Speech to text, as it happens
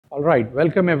All right,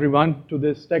 welcome everyone to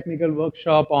this technical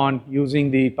workshop on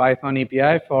using the Python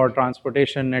API for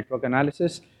transportation network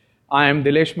analysis. I am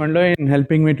Dilesh Mandle, and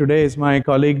helping me today is my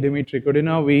colleague Dimitri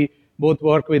Kudina. We both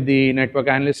work with the network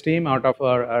analyst team out of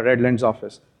our Redlands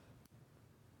office.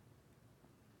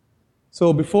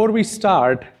 So before we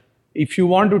start, if you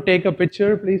want to take a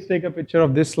picture, please take a picture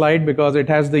of this slide because it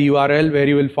has the URL where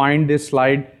you will find this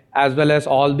slide as well as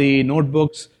all the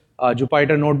notebooks,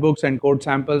 Jupyter notebooks and code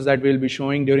samples that we'll be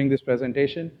showing during this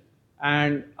presentation.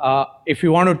 And if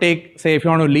you want to take, say if you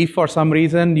want to leave for some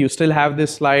reason, you still have these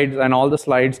slides and all the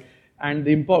slides. And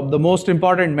the most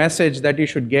important message that you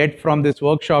should get from this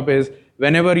workshop is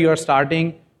whenever you are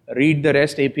starting, read the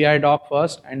REST API doc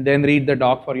first and then read the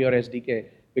doc for your SDK.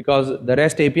 Because the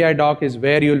REST API doc is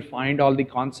where you'll find all the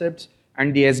concepts,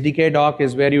 and the SDK doc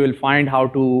is where you will find how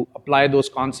to apply those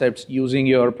concepts using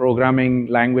your programming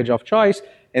language of choice.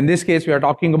 In this case, we are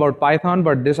talking about Python,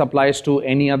 but this applies to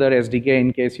any other SDK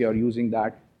in case you are using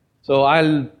that. So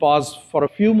I'll pause for a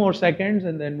few more seconds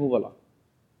and then move along.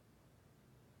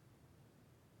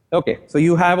 Okay, so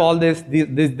you have all this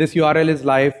URL is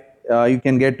live. You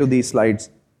can get to these slides.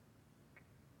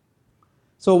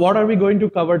 So what are we going to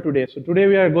cover today? So today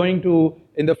we are going to,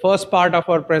 in the first part of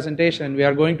our presentation, we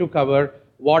are going to cover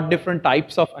what different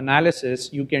types of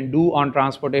analysis you can do on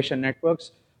transportation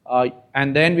networks.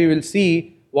 And then we will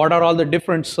see what are all the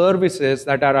different services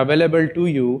that are available to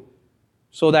you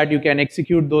so that you can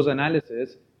execute those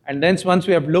analyses. And then once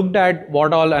we have looked at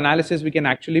what all analysis we can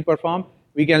actually perform,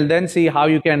 we can then see how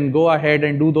you can go ahead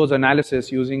and do those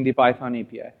analysis using the Python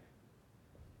API.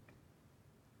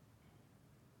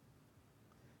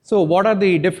 So what are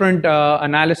the different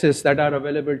analysis that are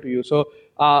available to you? So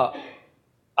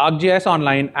ArcGIS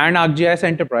Online and ArcGIS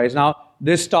Enterprise. Now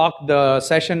this talk, the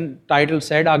session title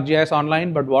said ArcGIS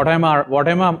Online, but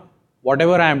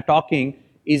whatever I am talking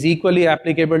is equally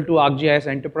applicable to ArcGIS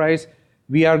Enterprise.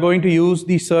 We are going to use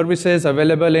the services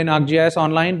available in ArcGIS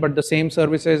Online, but the same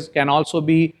services can also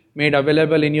be made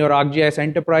available in your ArcGIS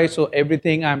Enterprise. So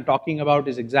everything I'm talking about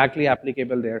is exactly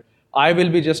applicable there. I will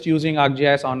be just using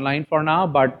ArcGIS Online for now,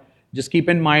 but just keep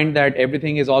in mind that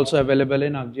everything is also available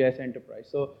in ArcGIS Enterprise.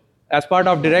 So as part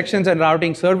of directions and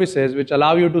routing services, which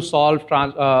allow you to solve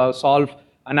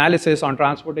analysis on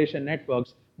transportation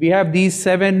networks, we have these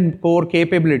 7 core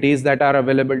capabilities that are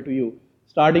available to you.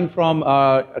 Starting from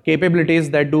capabilities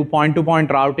that do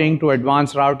point-to-point routing to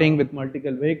advanced routing with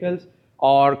multiple vehicles,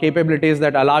 or capabilities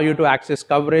that allow you to access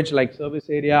coverage like service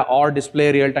area or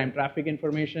display real-time traffic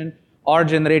information, or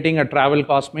generating a travel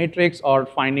cost matrix, or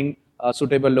finding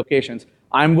suitable locations.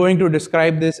 I'm going to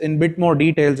describe this in a bit more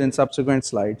details in subsequent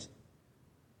slides.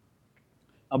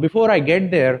 Now, before I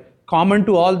get there, common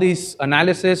to all these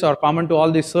analysis or common to all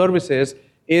these services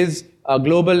is a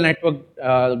global network,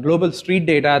 global street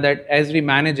data that Esri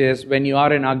manages when you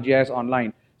are in ArcGIS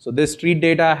Online. So this street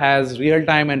data has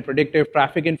real-time and predictive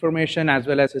traffic information as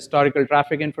well as historical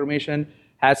traffic information,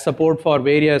 has support for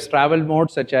various travel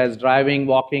modes such as driving,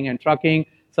 walking, and trucking,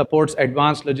 supports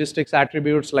advanced logistics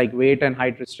attributes like weight and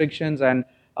height restrictions, and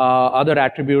other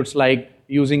attributes like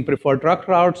using preferred truck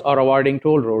routes or avoiding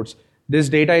toll roads. This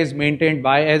data is maintained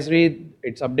by Esri.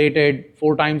 It's updated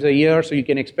 4 times a year, so you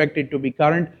can expect it to be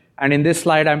current. And in this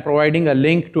slide, I'm providing a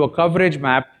link to a coverage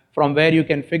map from where you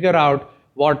can figure out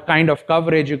what kind of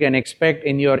coverage you can expect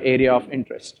in your area of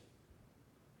interest.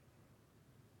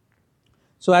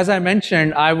 So as I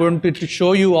mentioned, I wanted to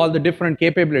show you all the different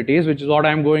capabilities, which is what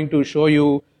I'm going to show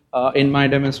you in my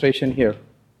demonstration here.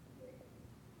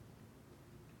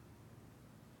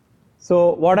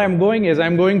 So what I'm going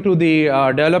to the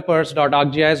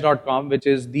developers.arcgis.com, which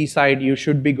is the site you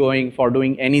should be going for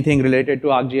doing anything related to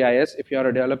ArcGIS if you're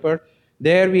a developer.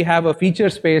 There we have a feature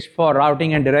space for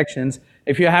routing and directions.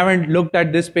 If you haven't looked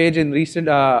at this page in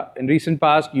recent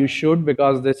past, you should,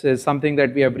 because this is something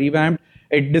that we have revamped.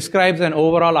 It describes an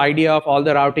overall idea of all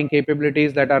the routing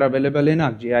capabilities that are available in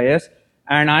ArcGIS.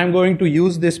 And I'm going to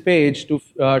use this page to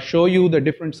show you the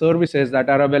different services that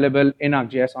are available in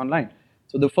ArcGIS Online.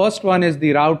 So the first one is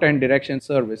the route and direction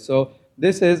service. So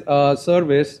this is a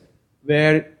service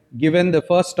where given the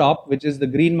first stop, which is the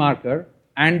green marker,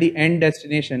 and the end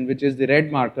destination, which is the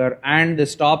red marker, and the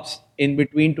stops in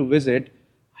between to visit,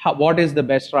 what is the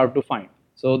best route to find.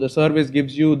 So the service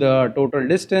gives you the total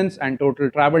distance and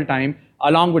total travel time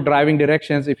along with driving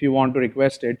directions if you want to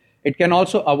request it. It can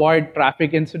also avoid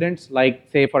traffic incidents, like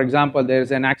say for example there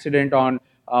is an accident on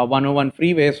 101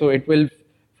 freeway, so it will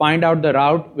find out the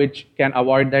route which can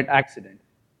avoid that accident.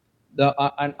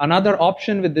 Another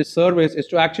option with this service is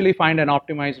to actually find an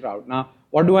optimized route. Now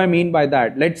what do I mean by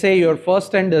that? Let's say your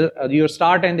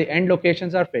start and the end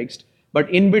locations are fixed, but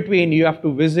in between you have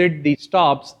to visit the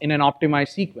stops in an optimized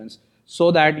sequence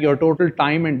so that your total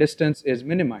time and distance is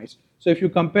minimized. So if you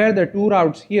compare the two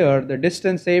routes here, the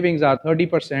distance savings are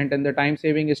 30% and the time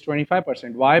saving is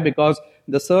 25%. Why? Because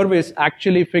the service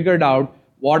actually figured out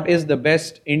what is the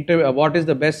best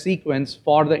sequence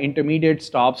for the intermediate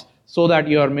stops so that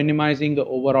you are minimizing the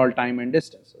overall time and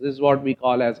distance. So this is what we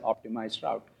call as optimized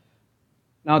route.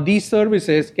 Now these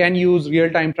services can use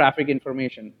real-time traffic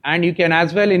information, and you can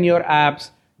as well in your apps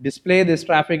display this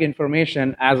traffic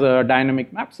information as a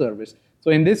dynamic map service. So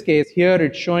in this case here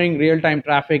it's showing real-time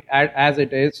traffic as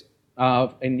it is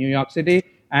in New York City,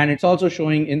 and it's also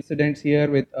showing incidents here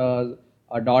with a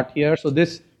dot here. So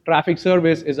this traffic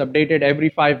service is updated every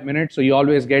 5 minutes, so you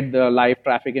always get the live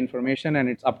traffic information and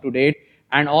it's up to date.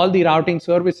 And all the routing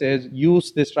services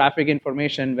use this traffic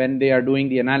information when they are doing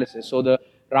the analysis. So the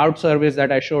route service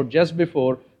that I showed just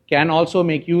before can also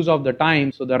make use of the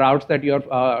time, so the routes that you're,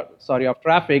 of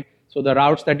traffic, so the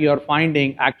routes that you're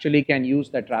finding actually can use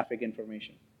that traffic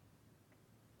information.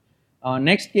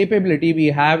 Next capability we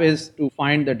have is to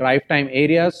find the drive time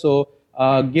areas. So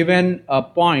given a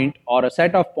point or a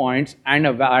set of points and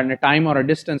a time or a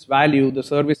distance value, the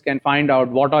service can find out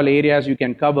what all areas you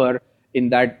can cover in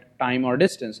that time or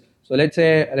distance. So let's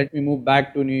say, let me move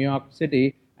back to New York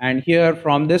City, and here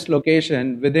from this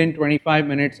location, within 25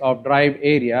 minutes of drive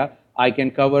area, I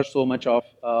can cover so much of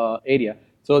area.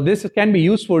 So this can be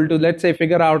useful to, let's say,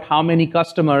 figure out how many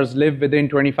customers live within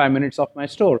 25 minutes of my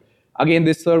store. Again,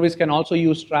 this service can also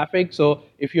use traffic. So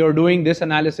if you're doing this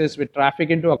analysis with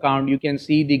traffic into account, you can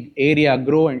see the area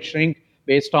grow and shrink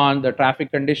based on the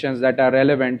traffic conditions that are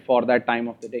relevant for that time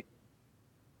of the day.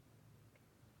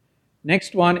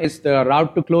 Next one is the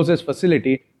route to closest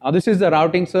facility. Now this is the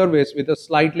routing service with a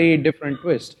slightly different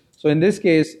twist. So in this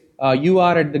case, you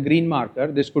are at the green marker.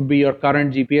 This could be your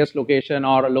current GPS location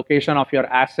or a location of your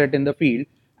asset in the field.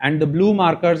 And the blue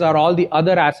markers are all the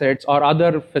other assets or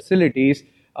other facilities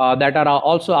that are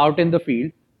also out in the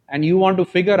field. And you want to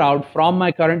figure out from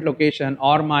my current location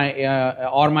or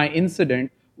my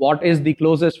incident, what is the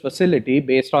closest facility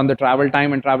based on the travel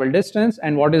time and travel distance,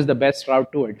 and what is the best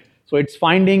route to it. So it's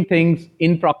finding things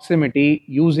in proximity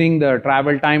using the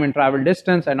travel time and travel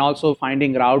distance, and also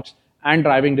finding routes and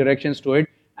driving directions to it.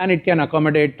 And it can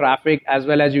accommodate traffic, as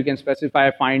well as you can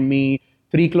specify, find me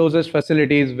 3 closest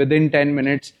facilities within 10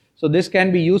 minutes. So this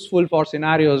can be useful for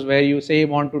scenarios where you say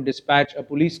want to dispatch a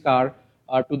police car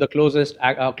to the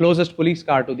closest police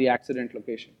car to the accident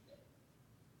location.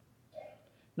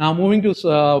 Now moving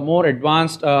to more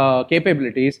advanced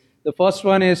capabilities. The first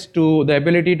one is the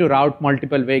ability to route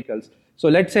multiple vehicles. So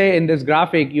let's say in this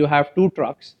graphic you have 2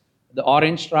 trucks, the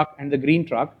orange truck and the green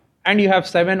truck, and you have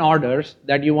 7 orders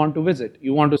that you want to visit.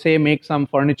 You want to say make some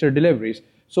furniture deliveries.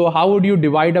 So how would you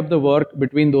divide up the work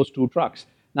between those 2 trucks?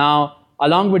 Now,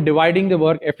 along with dividing the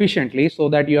work efficiently so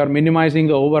that you are minimizing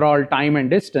the overall time and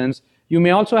distance, you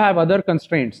may also have other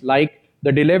constraints, like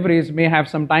the deliveries may have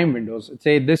some time windows.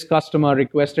 Say this customer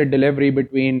requested delivery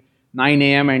between 9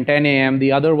 a.m. and 10 a.m.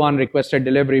 The other one requested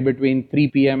delivery between 3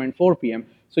 p.m. and 4 p.m.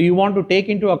 So you want to take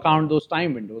into account those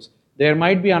time windows. There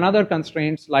might be another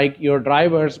constraints, like your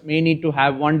drivers may need to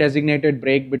have one designated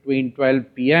break between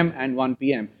 12 p.m. and 1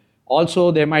 p.m.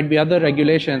 Also, there might be other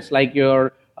regulations, like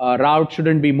your route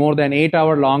shouldn't be more than 8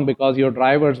 hours long because your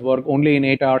drivers work only in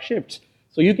 8-hour shifts.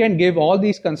 So you can give all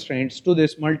these constraints to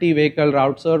this multi-vehicle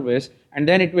route service, and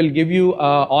then it will give you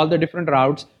all the different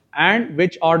routes and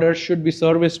which orders should be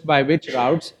serviced by which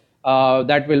routes.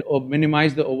 That will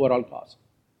minimize the overall cost.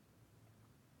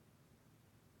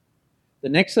 The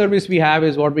next service we have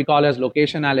is what we call as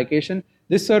location-allocation.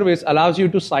 This service allows you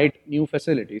to cite new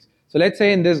facilities. So let's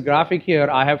say in this graphic here,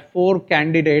 I have 4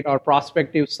 candidate or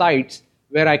prospective sites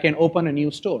where I can open a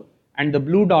new store. And the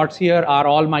blue dots here are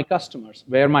all my customers,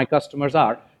 where my customers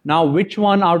are. Now, which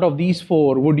one out of these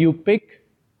 4 would you pick,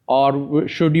 or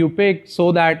should you pick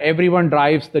so that everyone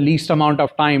drives the least amount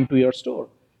of time to your store?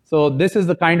 So this is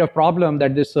the kind of problem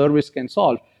that this service can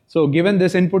solve. So given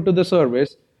this input to the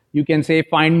service, you can say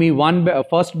find me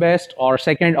first best or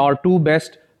second or 2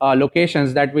 best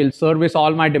locations that will service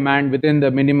all my demand within the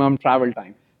minimum travel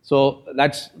time. So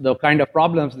that's the kind of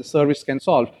problems the service can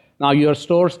solve. Now your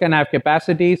stores can have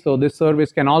capacity, so this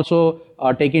service can also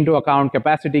take into account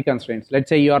capacity constraints. Let's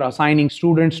say you are assigning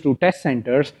students to test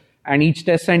centers, and each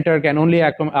test center can only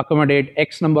accommodate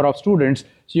X number of students.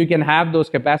 So you can have those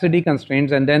capacity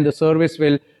constraints, and then the service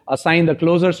will assign the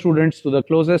closer students to the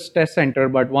closest test center,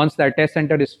 but once that test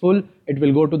center is full, it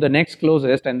will go to the next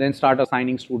closest and then start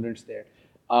assigning students there.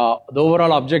 The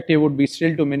overall objective would be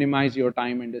still to minimize your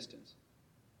time and distance.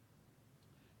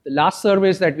 The last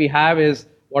service that we have is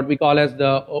what we call as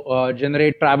the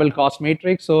generate travel cost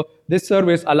matrix. So this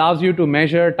service allows you to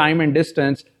measure time and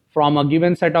distance from a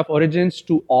given set of origins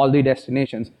to all the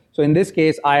destinations. So in this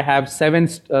case, I have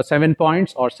seven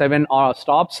points or seven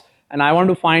stops, and I want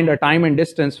to find a time and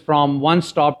distance from one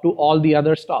stop to all the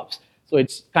other stops. So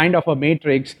it's kind of a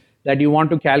matrix that you want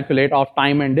to calculate of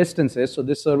time and distances. So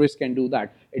this service can do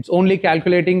that. It's only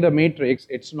calculating the matrix.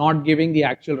 It's not giving the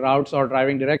actual routes or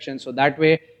driving directions. So that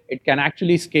way, it can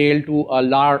actually scale to a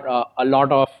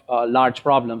lot of large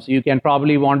problems. You can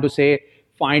probably want to say,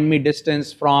 find me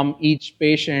distance from each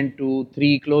patient to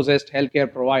 3 closest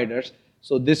healthcare providers.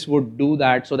 So this would do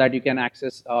that so that you can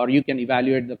access or you can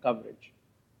evaluate the coverage.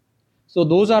 So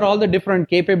those are all the different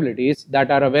capabilities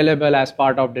that are available as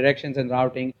part of directions and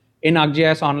routing in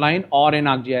ArcGIS Online or in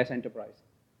ArcGIS Enterprise.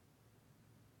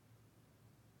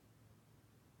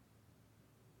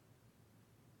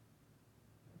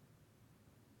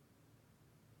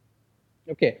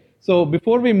 Okay, so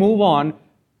before we move on,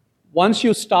 once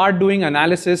you start doing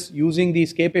analysis using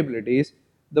these capabilities,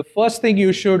 the first thing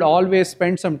you should always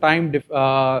spend some time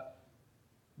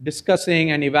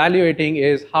discussing and evaluating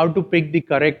is how to pick the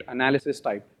correct analysis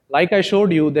type. Like I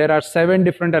showed you, there are 7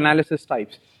 different analysis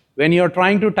types. When you're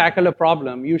trying to tackle a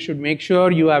problem, you should make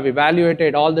sure you have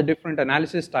evaluated all the different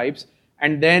analysis types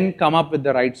and then come up with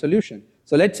the right solution.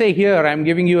 So let's say here I'm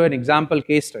giving you an example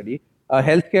case study. A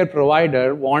healthcare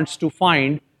provider wants to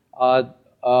find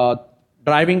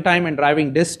driving time and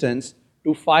driving distance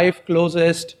to 5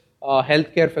 closest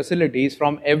healthcare facilities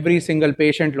from every single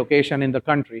patient location in the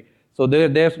country. So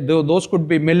those could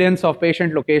be millions of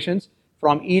patient locations.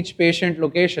 From each patient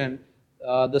location,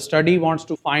 the study wants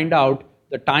to find out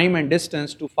the time and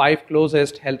distance to 5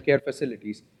 closest healthcare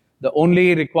facilities. The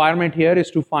only requirement here is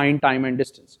to find time and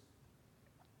distance.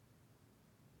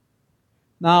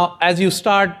 Now, as you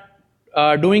start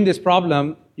doing this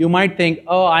problem, you might think,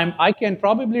 oh, I can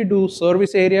probably do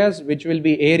service areas, which will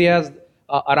be areas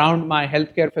around my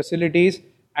healthcare facilities,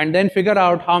 and then figure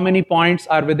out how many points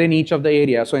are within each of the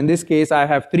areas. So in this case, I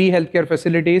have 3 healthcare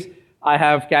facilities. I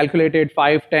have calculated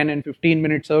 5, 10, and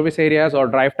 15-minute service areas or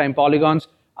drive time polygons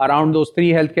around those 3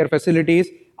 healthcare facilities.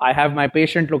 I have my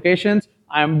patient locations.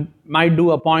 I might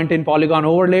do a point in polygon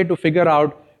overlay to figure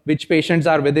out which patients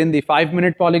are within the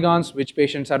 5-minute polygons, which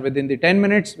patients are within the 10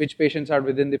 minutes, which patients are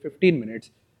within the 15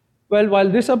 minutes. Well, while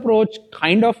this approach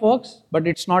kind of works, but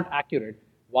it's not accurate.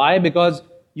 Why? Because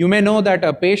you may know that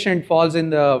a patient falls in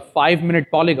the 5-minute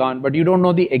polygon, but you don't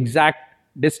know the exact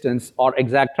distance or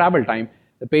exact travel time.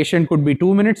 The patient could be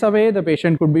 2 minutes away, the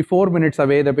patient could be 4 minutes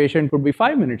away, the patient could be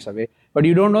 5 minutes away, but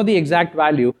you don't know the exact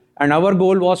value, and our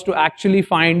goal was to actually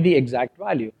find the exact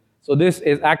value. So this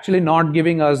is actually not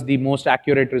giving us the most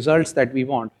accurate results that we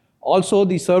want. Also,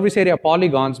 the service area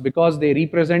polygons, because they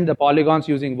represent the polygons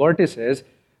using vertices,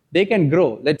 they can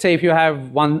grow. Let's say if you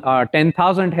have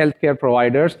 10,000 healthcare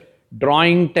providers,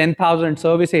 drawing 10,000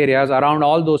 service areas around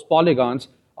all those polygons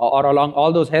or along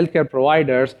all those healthcare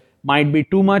providers might be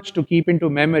too much to keep into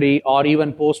memory or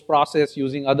even post-process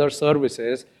using other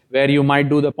services where you might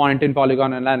do the point in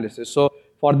polygon analysis. So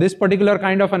for this particular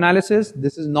kind of analysis,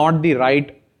 this is not the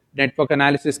right network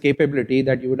analysis capability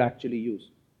that you would actually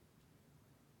use.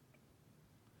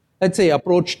 Let's say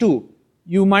approach 2.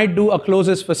 You might do a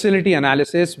closest facility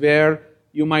analysis where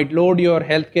you might load your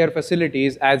healthcare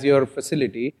facilities as your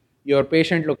facility, your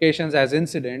patient locations as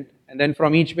incident, and then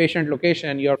from each patient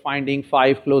location, you're finding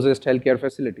 5 closest healthcare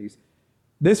facilities.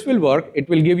 This will work. It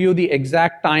will give you the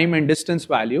exact time and distance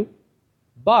value,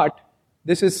 but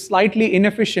this is slightly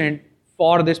inefficient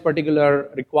for this particular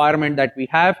requirement that we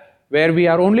have, where we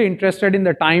are only interested in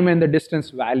the time and the distance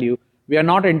value. We are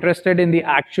not interested in the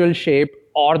actual shape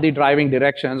or the driving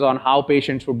directions on how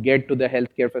patients would get to the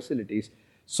healthcare facilities.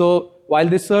 So while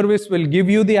this service will give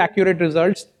you the accurate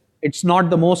results, it's not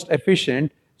the most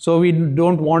efficient, so we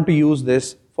don't want to use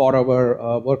this for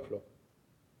our workflow.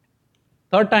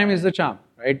 Third time is the charm,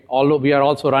 right? Although we are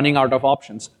also running out of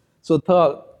options. So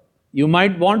third, you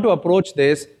might want to approach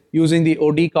this using the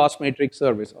OD cost matrix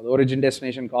service, or the origin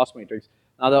destination cost matrix.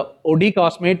 Now the OD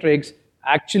cost matrix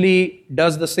actually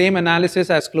does the same analysis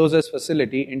as closest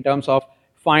facility in terms of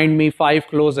find me 5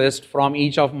 closest from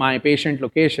each of my patient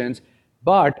locations,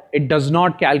 but it does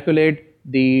not calculate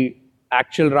the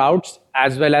actual routes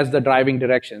as well as the driving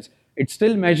directions. It's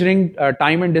still measuring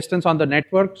time and distance on the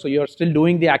network, so you're still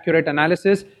doing the accurate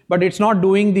analysis, but it's not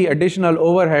doing the additional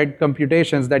overhead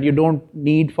computations that you don't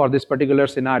need for this particular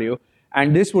scenario.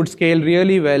 And this would scale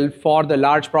really well for the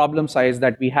large problem size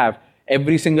that we have.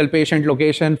 Every single patient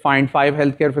location, find 5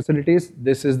 healthcare facilities.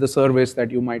 This is the service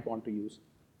that you might want to use.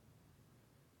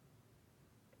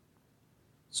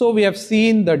 So we have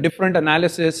seen the different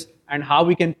analysis and how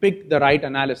we can pick the right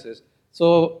analysis.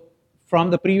 So from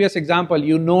the previous example,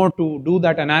 you know to do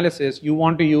that analysis, you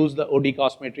want to use the OD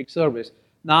cost matrix service.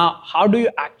 Now, how do you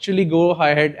actually go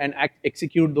ahead and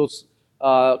execute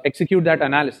that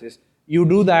analysis? You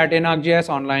do that in ArcGIS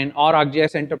Online or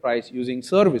ArcGIS Enterprise using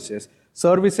services.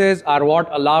 Services are what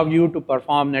allow you to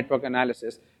perform network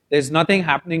analysis. There's nothing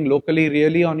happening locally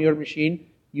really on your machine.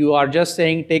 You are just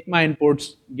saying, take my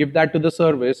inputs, give that to the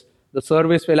service. The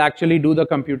service will actually do the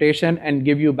computation and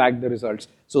give you back the results.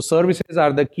 So services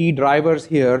are the key drivers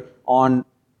here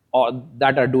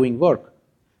that are doing work.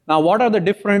 Now, what are the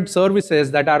different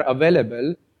services that are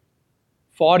available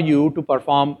for you to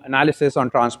perform analysis on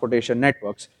transportation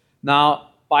networks? Now,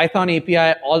 Python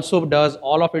API also does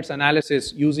all of its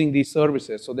analysis using these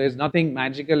services. So there's nothing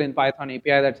magical in Python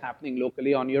API that's happening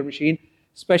locally on your machine,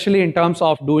 especially in terms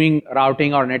of doing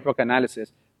routing or network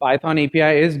analysis. Python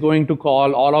API is going to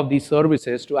call all of these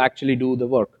services to actually do the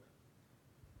work.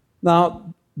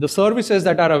 Now, the services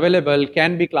that are available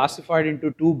can be classified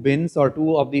into two bins or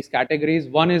two of these categories.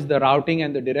 One is the routing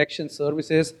and the direction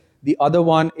services. The other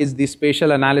one is the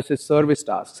spatial analysis service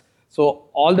tasks. So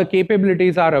all the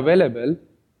capabilities are available,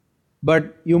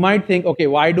 but you might think, okay,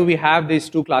 why do we have these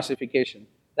two classifications?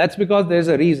 That's because there's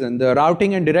a reason. The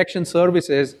routing and direction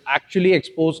services actually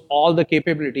expose all the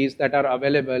capabilities that are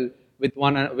available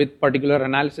with particular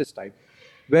analysis type.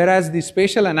 Whereas the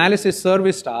spatial analysis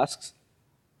service tasks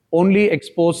only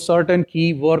expose certain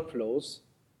key workflows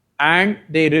and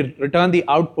they return the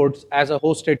outputs as a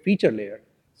hosted feature layer.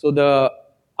 So the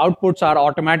outputs are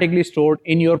automatically stored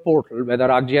in your portal, whether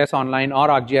ArcGIS Online or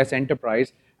ArcGIS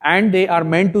Enterprise, and they are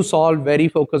meant to solve very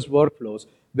focused workflows.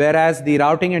 Whereas the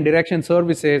routing and direction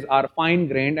services are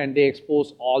fine-grained and they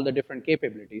expose all the different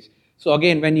capabilities. So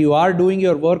again, when you are doing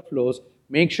your workflows,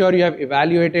 make sure you have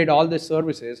evaluated all the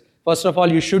services. First of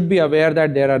all, you should be aware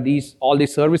that there are all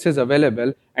these services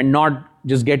available and not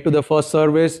just get to the first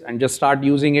service and just start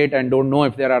using it and don't know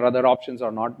if there are other options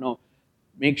or not. No.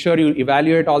 Make sure you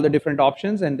evaluate all the different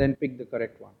options and then pick the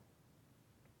correct one.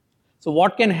 So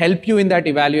what can help you in that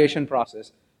evaluation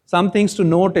process? Some things to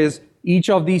note is each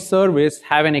of these services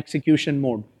have an execution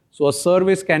mode. So a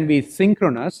service can be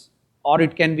synchronous or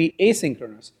it can be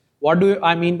asynchronous. What do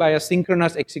I mean by a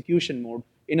synchronous execution mode?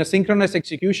 In a synchronous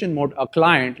execution mode, a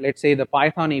client, let's say the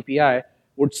Python API,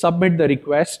 would submit the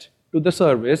request to the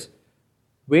service,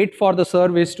 wait for the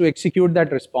service to execute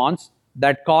that response.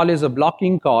 That call is a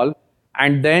blocking call.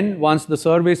 And then once the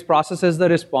service processes the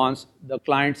response, the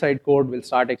client-side code will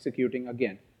start executing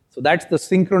again. So that's the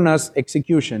synchronous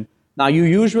execution. Now you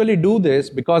usually do this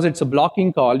because it's a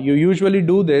blocking call. You usually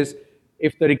do this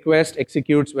if the request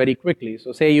executes very quickly.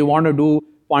 So say you want to do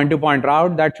point-to-point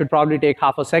route, that should probably take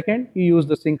half a second. You use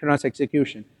the synchronous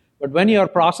execution. But when you're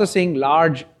processing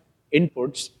large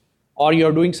inputs or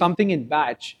you're doing something in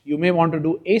batch, you may want to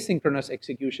do asynchronous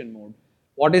execution mode.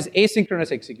 What is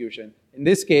asynchronous execution? In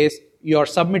this case, you're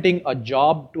submitting a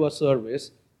job to a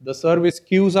service. The service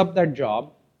queues up that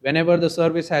job. Whenever the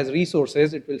service has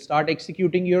resources, it will start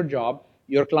executing your job.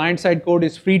 Your client-side code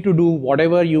is free to do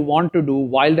whatever you want to do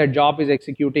while that job is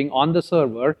executing on the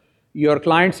server. Your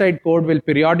client-side code will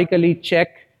periodically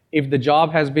check if the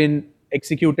job has been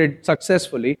executed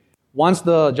successfully. Once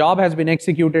the job has been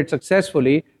executed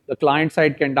successfully, the client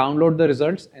side can download the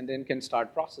results and then can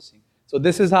start processing. So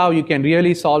this is how you can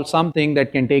really solve something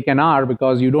that can take an hour,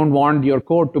 because you don't want your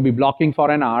code to be blocking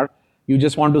for an hour. You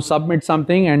just want to submit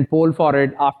something and poll for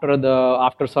it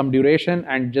after some duration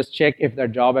and just check if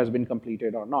that job has been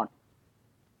completed or not.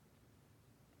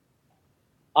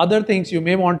 Other things you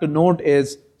may want to note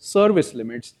is service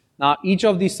limits. Now each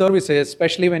of these services,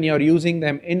 especially when you're using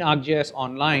them in ArcGIS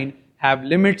Online, have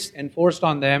limits enforced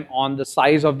on them on the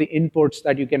size of the inputs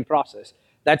that you can process.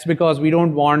 That's because we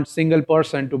don't want single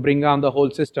person to bring down the whole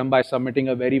system by submitting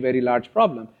a very, very large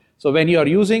problem. So when you're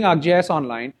using ArcGIS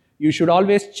Online, you should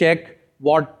always check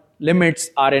what limits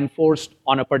are enforced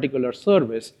on a particular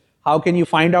service. How can you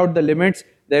find out the limits?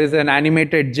 There is an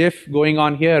animated GIF going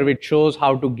on here which shows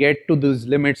how to get to those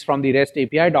limits from the REST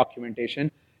API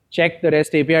documentation. Check the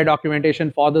REST API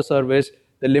documentation for the service.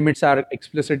 The limits are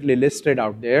explicitly listed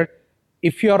out there.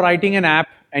 If you're writing an app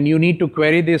and you need to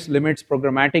query these limits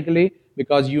programmatically,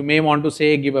 because you may want to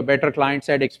say give a better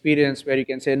client-side experience where you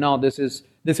can say, no,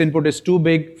 this input is too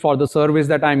big for the service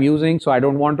that I'm using, so I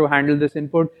don't want to handle this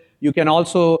input. You can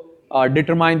also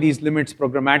determine these limits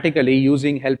programmatically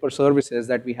using helper services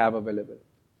that we have available.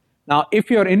 Now,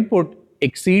 if your input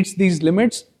exceeds these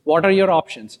limits, what are your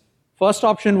options? First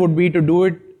option would be to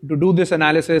do this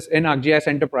analysis in ArcGIS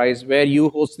Enterprise where you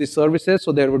host these services,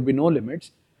 so there would be no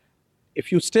limits.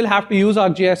 If you still have to use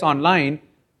ArcGIS Online,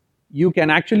 you can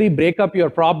actually break up your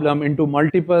problem into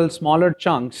multiple smaller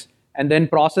chunks and then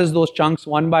process those chunks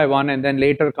one by one and then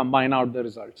later combine out the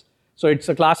results. So it's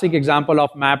a classic example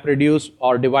of map reduce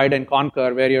or divide and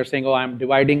conquer, where you're saying, oh, I'm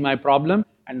dividing my problem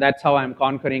and that's how I'm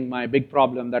conquering my big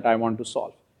problem that I want to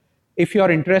solve. If you're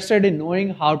interested in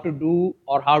knowing how to do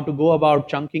or how to go about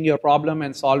chunking your problem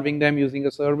and solving them using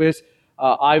a service,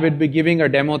 I will be giving a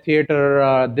demo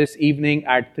theater this evening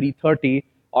at 3:30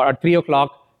 or at 3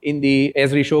 o'clock in the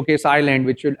Esri Showcase Island,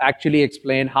 which will actually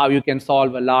explain how you can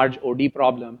solve a large OD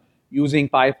problem using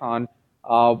Python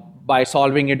by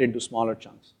solving it into smaller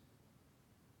chunks.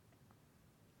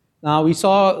 Now, we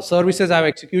saw services have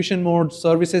execution modes,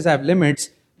 services have limits.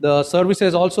 The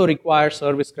services also require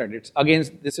service credits. Again,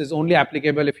 this is only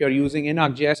applicable if you're using in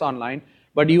ArcGIS Online,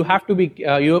 but you have to be,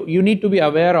 you need to be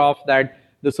aware of that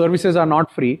the services are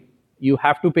not free. You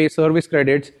have to pay service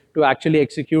credits to actually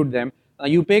execute them.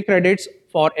 You pay credits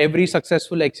for every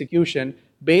successful execution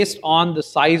based on the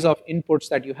size of inputs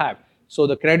that you have. So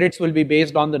the credits will be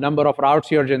based on the number of routes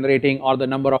you're generating or the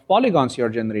number of polygons you're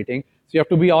generating. So you have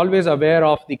to be always aware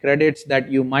of the credits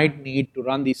that you might need to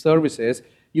run these services.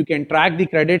 You can track the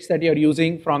credits that you're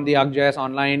using from the ArcGIS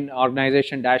Online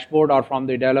organization dashboard or from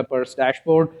the developer's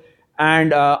dashboard.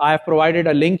 And I have provided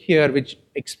a link here which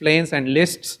explains and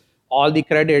lists all the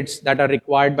credits that are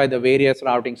required by the various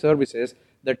routing services.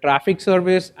 The traffic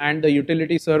service and the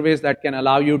utility service that can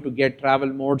allow you to get travel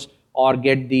modes or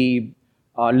get the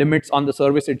limits on the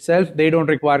service itself, they don't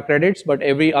require credits, but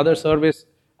every other service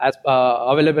as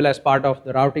available as part of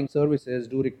the routing services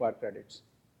do require credits.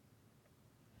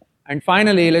 And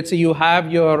finally, let's say you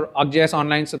have your ArcGIS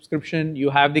Online subscription, you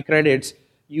have the credits,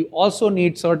 you also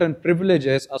need certain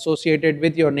privileges associated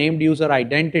with your named user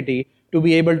identity to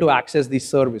be able to access these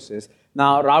services.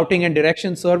 Now, routing and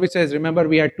direction services, remember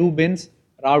we had two bins,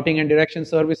 routing and direction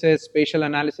services, spatial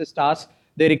analysis tasks,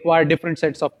 they require different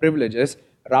sets of privileges.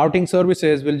 Routing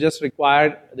services will just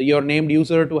require your named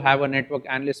user to have a network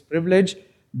analyst privilege.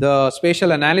 The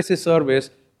spatial analysis service,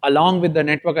 along with the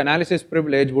network analysis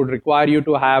privilege, would require you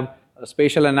to have a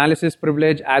spatial analysis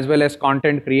privilege as well as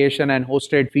content creation and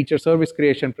hosted feature service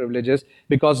creation privileges,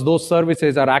 because those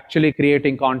services are actually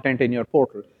creating content in your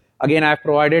portal. Again, I've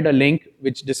provided a link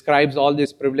which describes all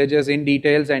these privileges in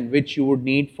details and which you would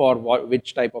need for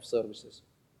which type of services.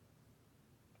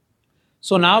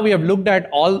 So now we have looked at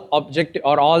all objective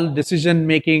or all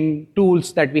decision-making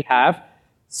tools that we have.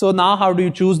 So now how do you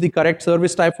choose the correct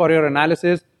service type for your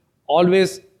analysis?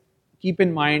 Always keep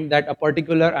in mind that a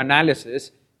particular analysis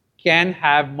can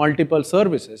have multiple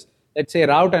services. Let's say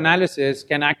route analysis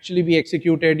can actually be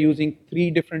executed using 3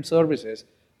 different services.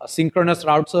 A synchronous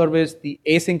route service, the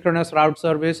asynchronous route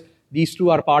service, these two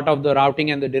are part of the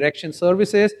routing and the direction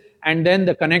services, and then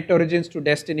the connect origins to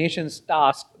destinations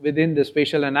task within the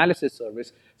spatial analysis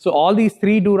service. So all these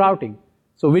 3 do routing.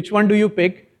 So which one do you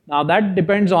pick? Now that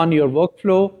depends on your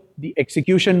workflow, the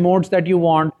execution modes that you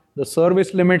want, the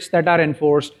service limits that are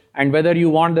enforced, and whether you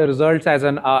want the results as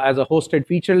a hosted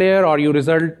feature layer or you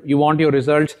want your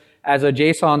results as a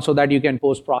JSON so that you can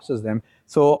post-process them.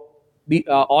 So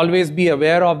always be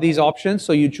aware of these options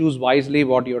so you choose wisely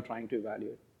what you're trying to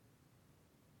evaluate.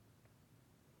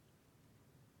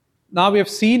 Now we have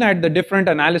seen at the different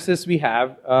analysis we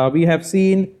have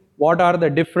seen what are the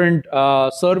different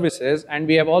services, and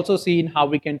we have also seen how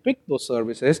we can pick those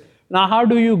services. Now how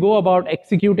do you go about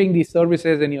executing these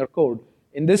services in your code?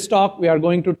 In this talk we are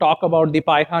going to talk about the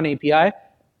Python API,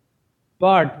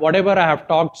 but whatever I have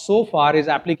talked so far is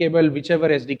applicable whichever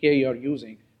SDK you are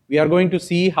using. We are going to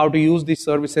see how to use these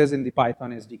services in the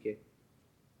Python SDK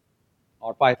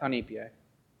or Python API.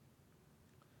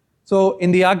 So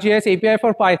in the ArcGIS API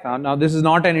for Python, now this is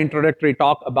not an introductory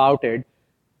talk about it,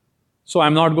 so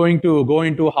I'm not going to go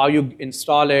into how you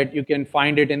install it. You can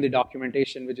find it in the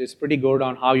documentation, which is pretty good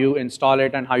on how you install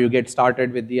it and how you get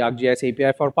started with the ArcGIS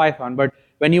API for Python. But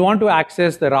when you want to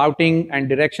access the routing and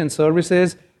direction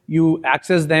services, you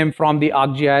access them from the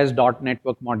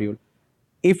ArcGIS.network module.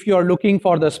 If you're looking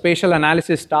for the spatial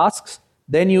analysis tasks,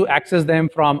 then you access them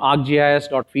from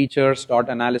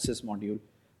ArcGIS.features.analysis module.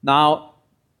 Now,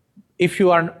 if you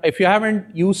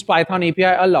haven't used Python API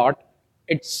a lot,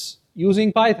 it's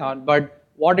using Python, but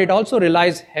what it also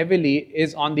relies heavily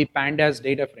is on the Pandas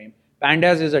data frame.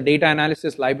 Pandas is a data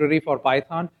analysis library for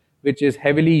Python, which is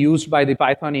heavily used by the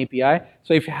Python API.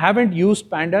 So if you haven't used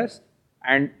Pandas,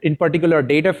 and in particular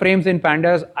data frames in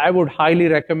Pandas, I would highly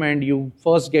recommend you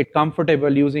first get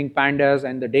comfortable using Pandas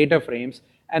and the data frames,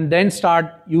 and then start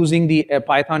using the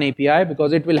Python API,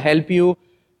 because it will help you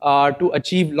to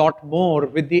achieve a lot more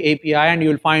with the API, and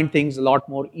you'll find things a lot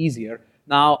more easier.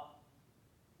 Now,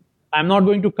 I'm not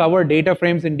going to cover data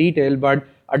frames in detail, but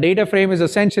A data frame is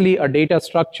essentially a data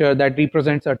structure that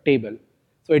represents a table.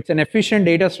 So it's an efficient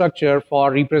data structure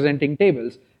for representing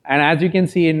tables. And as you can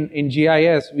see in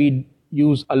GIS, we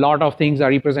use a lot of things are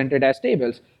represented as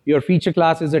tables. Your feature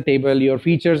class is a table. Your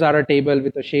features are a table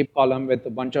with a shape column with a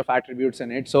bunch of attributes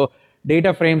in it. So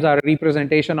data frames are a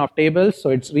representation of tables.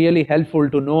 So it's really helpful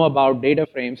to know about data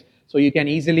frames so you can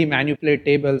easily manipulate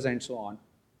tables and so on.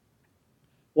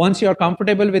 Once you're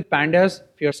comfortable with pandas,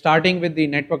 if you're starting with the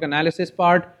network analysis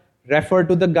part, refer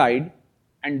to the guide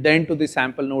and then to the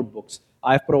sample notebooks.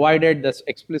 I've provided this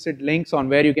explicit links on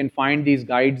where you can find these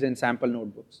guides and sample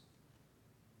notebooks.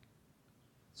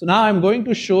 So now I'm going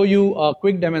to show you a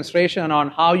quick demonstration on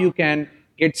how you can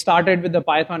get started with the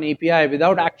Python API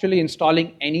without actually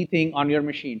installing anything on your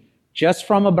machine. Just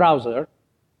from a browser,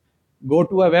 go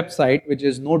to a website which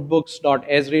is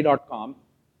notebooks.esri.com.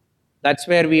 That's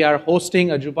where we are hosting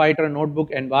a Jupyter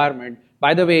Notebook environment.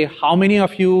 By the way, how many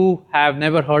of you have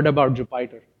never heard about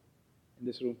Jupyter in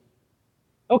this room?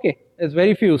 Okay, there's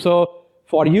very few. So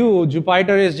for you,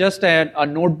 Jupyter is just a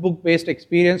notebook-based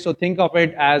experience. So think of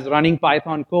it as running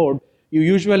Python code. You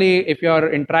usually, if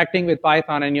you're interacting with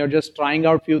Python and you're just trying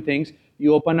out few things,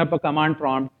 you open up a command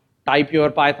prompt, type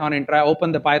your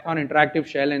open the Python interactive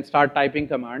shell and start typing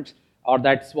commands, or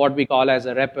that's what we call as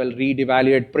a REPL, read,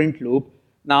 evaluate, print loop.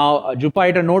 Now,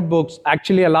 Jupyter Notebooks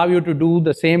actually allow you to do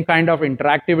the same kind of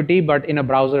interactivity, but in a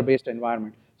browser-based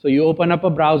environment. So you open up a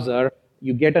browser,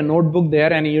 you get a notebook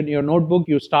there, and in your notebook,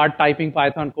 you start typing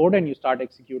Python code and you start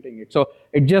executing it. So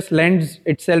it just lends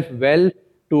itself well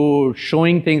to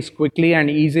showing things quickly and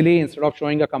easily. Instead of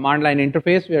showing a command line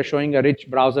interface, we are showing a rich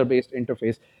browser-based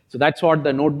interface. So that's what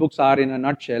the notebooks are in a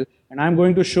nutshell. And I'm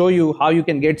going to show you how you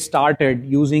can get started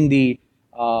using the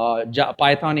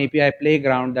Python API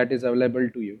playground that is available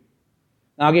to you.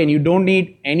 Now again, you don't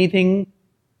need anything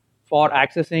for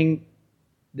accessing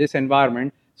this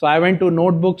environment. So I went to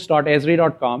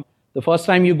notebooks.esri.com. The first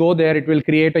time you go there, it will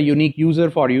create a unique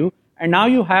user for you. And now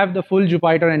you have the full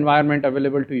Jupyter environment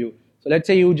available to you. So let's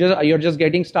say you're just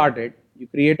getting started. You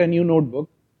create a new notebook.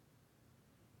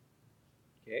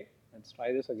 Okay, let's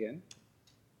try this again.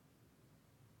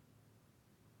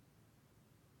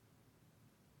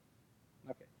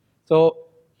 Okay, so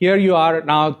here you are.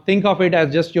 Now think of it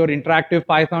as just your interactive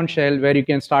Python shell where you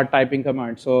can start typing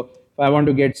commands. So if I want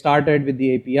to get started with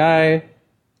the API,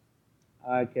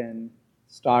 I can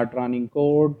start running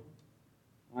code.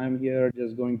 I'm here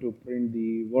just going to print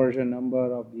the version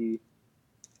number of the,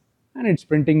 and it's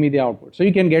printing me the output. So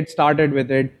you can get started with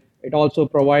it. It also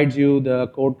provides you the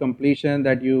code completion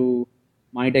that you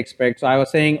might expect. So I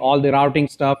was saying all the routing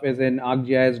stuff is in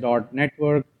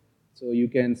ArcGIS.network. So you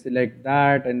can select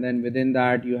that, and then within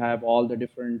that you have all the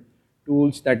different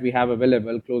tools that we have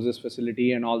available, closest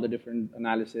facility and all the different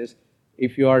analysis.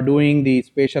 If you are doing the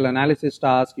spatial analysis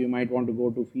task, you might want to go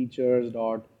to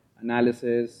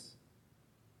features.analysis.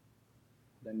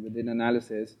 Then within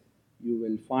analysis, you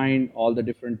will find all the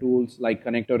different tools like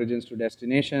connect origins to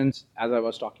destinations, as I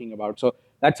was talking about. So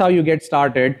that's how you get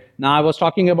started. Now I was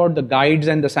talking about the guides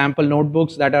and the sample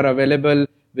notebooks that are available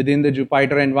within the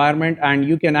Jupyter environment, and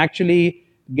you can actually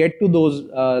get to those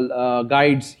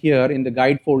guides here in the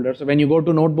guide folder. So when you go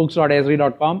to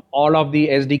notebooks.esri.com, all of the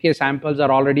SDK samples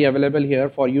are already available here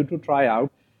for you to try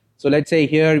out. So let's say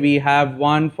here we have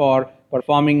one for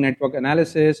performing network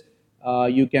analysis.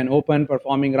 You can open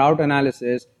performing route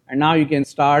analysis, and now you can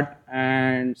start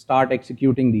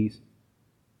executing these.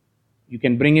 You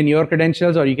can bring in your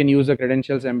credentials, or you can use the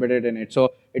credentials embedded in it.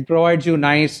 So it provides you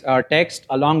nice text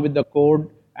along with the code,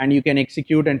 and you can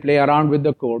execute and play around with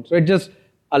the code. So it just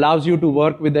allows you to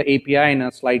work with the API in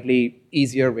a slightly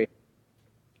easier way.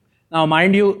 Now,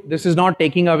 mind you, this is not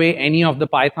taking away any of the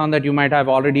Python that you might have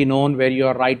already known, where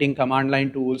you're writing command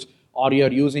line tools or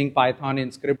you're using Python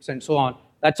in scripts and so on.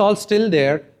 That's all still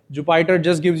there. Jupyter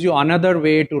just gives you another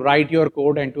way to write your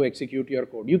code and to execute your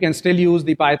code. You can still use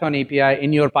the Python API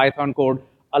in your Python code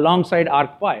alongside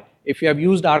ArcPy. If you have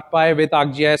used ArcPy with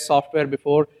ArcGIS software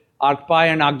before, ArcPy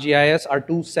and ArcGIS are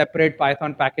two separate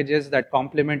Python packages that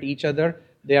complement each other.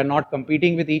 They are not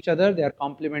competing with each other, they are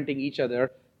complementing each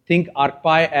other. Think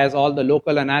ArcPy as all the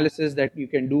local analysis that you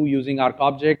can do using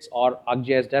ArcObjects or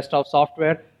ArcGIS desktop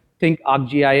software. Think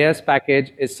ArcGIS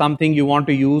package is something you want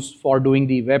to use for doing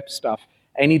the web stuff.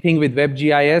 Anything with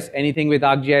WebGIS, anything with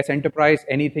ArcGIS Enterprise,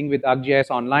 anything with ArcGIS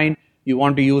Online, you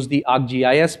want to use the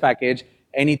ArcGIS package.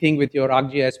 Anything with your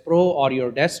ArcGIS Pro or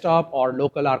your desktop or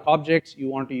local ArcObjects, you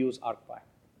want to use ArcPy.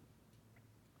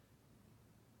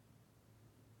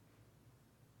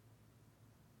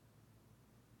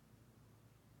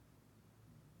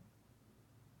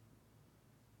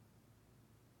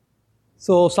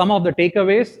 So some of the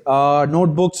takeaways,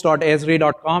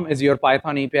 notebooks.esri.com is your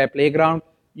Python API playground.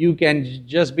 You can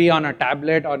just be on a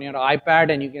tablet, on your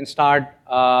iPad, and you can start,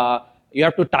 you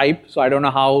have to type, so I don't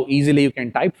know how easily you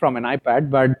can type from an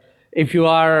iPad, but if you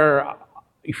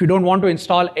don't want to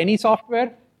install any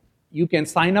software, you can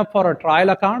sign up for a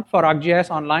trial account for ArcGIS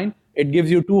Online. It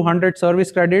gives you 200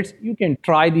 service credits. You can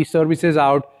try these services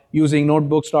out using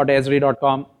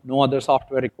notebooks.esri.com, no other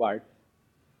software required.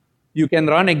 You can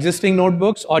run existing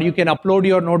notebooks, or you can upload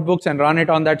your notebooks and run it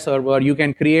on that server. You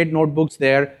can create notebooks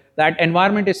there. That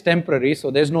environment is temporary, so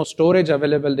there's no storage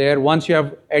available there. Once you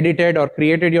have edited or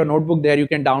created your notebook there, you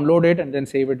can download it and then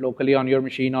save it locally on your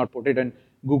machine or put it in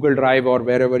Google Drive or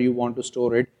wherever you want to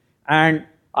store it. And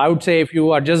I would say if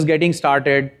you are just getting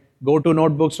started, go to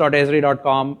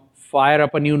notebooks.esri.com, fire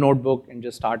up a new notebook, and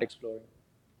just start exploring.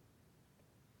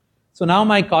 So now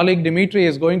my colleague Dimitri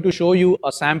is going to show you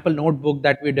a sample notebook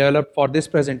that we developed for this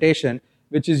presentation,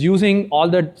 which is using all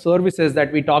the services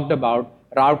that we talked about,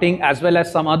 routing as well as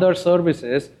some other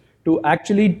services, to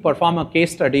actually perform a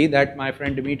case study that my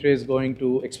friend Dimitri is going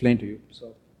to explain to you.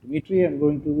 So Dimitri, I'm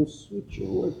going to switch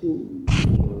over to...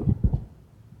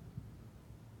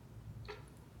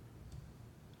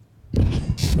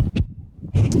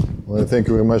 Well, thank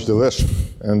you very much, Dilesh.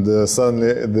 And suddenly,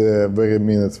 at the very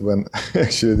minute when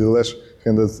actually Dilesh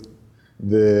handed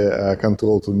the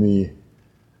control to me,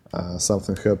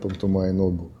 something happened to my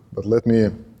notebook. But let me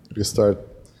restart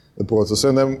the process.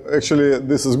 And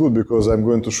this is good because I'm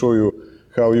going to show you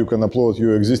how you can upload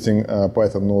your existing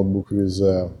Python notebook with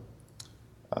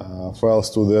files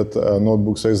to that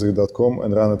notebooks.esri.com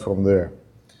and run it from there.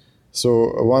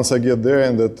 So once I get there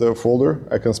in that folder,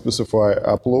 I can specify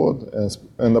upload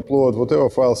and upload whatever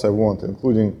files I want,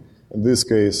 including, in this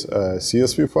case, a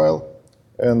CSV file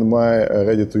and my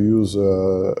ready-to-use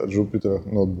Jupyter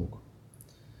notebook.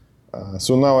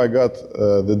 So now I got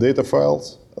the data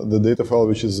files, the data file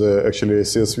which is actually a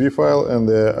CSV file, and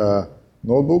the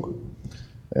notebook.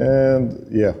 And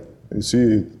yeah, you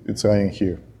see it's running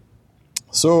here.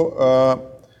 So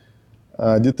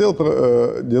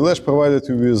Dilesh provided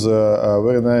you with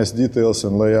very nice details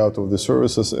and layout of the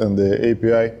services and the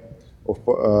API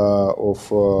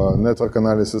of network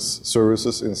analysis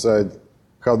services inside,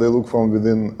 how they look from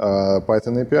within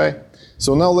Python API.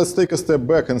 So now let's take a step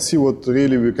back and see what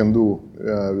really we can do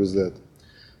with that.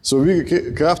 So we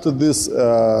crafted this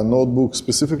notebook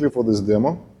specifically for this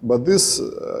demo, but this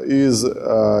is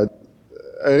a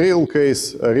real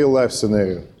case, a real life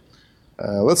scenario.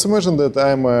 Let's imagine that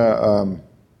I'm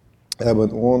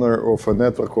an owner of a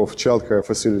network of childcare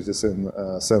facilities in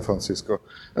San Francisco,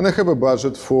 and I have a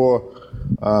budget for,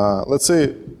 let's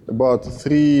say, about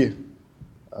three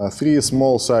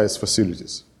small size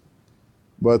facilities.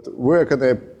 But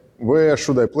where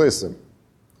should I place them?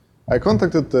 I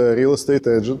contacted a real estate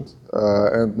agent,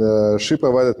 and she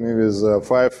provided me with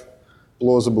 5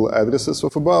 plausible addresses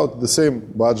of about the same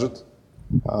budget,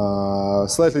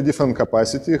 slightly different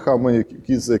capacity, how many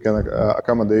kids they can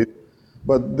accommodate,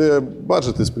 but the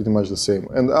budget is pretty much the same.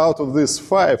 And out of these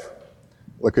 5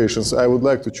 locations, I would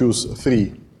like to choose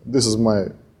 3. This is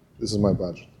my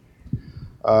budget.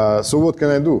 So what can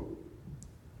I do?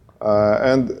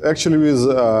 And actually, with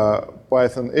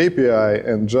Python API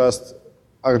and just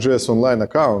ArcGIS Online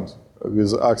account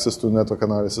with access to network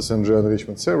analysis and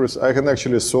geo-enrichment service, I can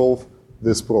actually solve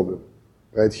this problem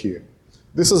right here.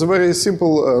 This is a very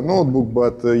simple notebook,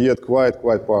 but yet quite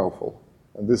powerful.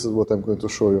 And this is what I'm going to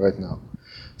show you right now.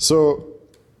 So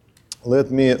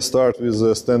let me start with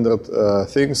the standard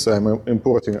things. I'm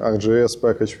importing ArcGIS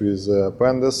package with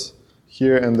pandas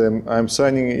here, and then I'm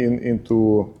signing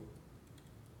into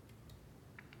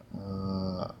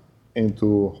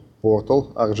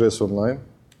portal ArcGIS Online.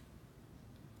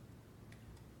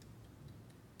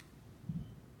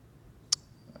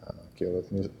 Okay,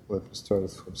 let me start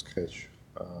it from scratch.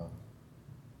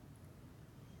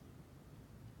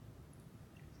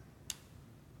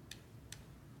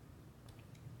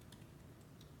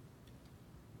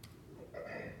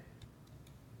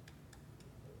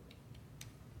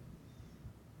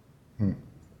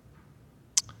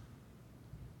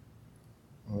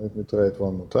 Let me try it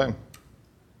one more time.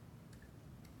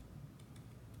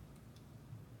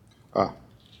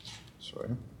 Sorry.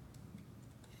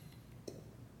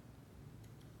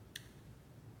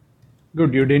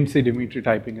 Good, you didn't see Dimitri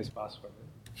typing his password.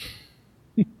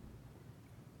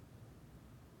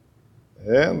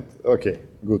 And, okay,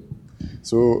 good.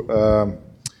 So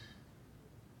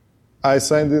I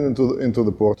signed in into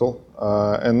the portal,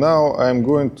 and now I'm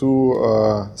going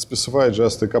to specify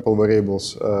just a couple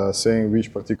variables saying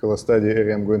which particular study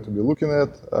area I'm going to be looking at,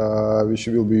 which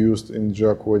will be used in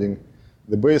geocoding.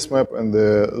 the base map and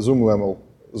the zoom level,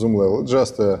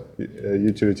 just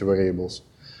utility variables.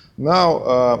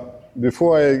 Now,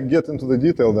 before I get into the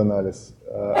detailed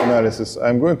analysis,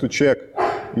 I'm going to check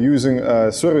using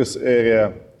service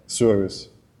area service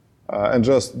and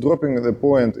just dropping the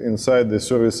point inside the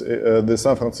service, the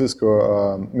San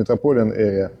Francisco metropolitan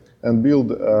area, and build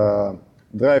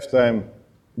drive time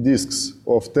disks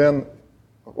of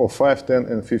 5, 10,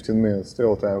 and 15 minutes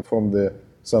travel time from the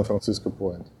San Francisco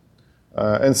point.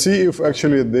 And see if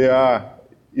actually there are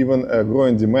even a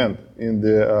growing demand in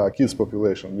the kids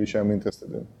population, which I'm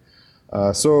interested in.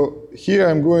 So here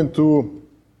I'm going to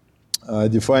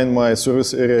define my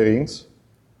service area rings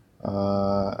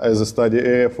as a study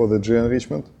area for the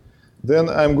G-enrichment. Then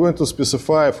I'm going to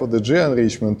specify for the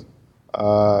G-enrichment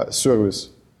service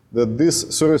that this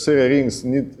service area rings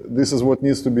this is what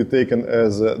needs to be taken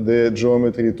as the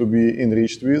geometry to be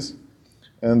enriched with.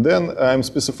 And then I'm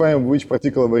specifying which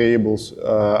particular variables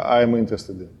I'm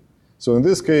interested in. So in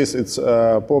this case, it's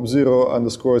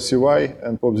pop0_cy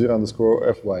and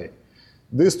pop0_fy.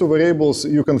 These two variables,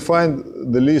 you can find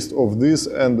the list of this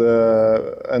and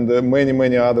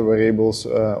many other variables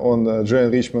on the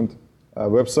G-enrichment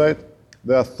website.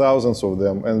 There are thousands of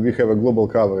them, and we have a global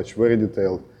coverage, very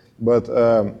detailed. But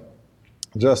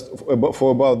just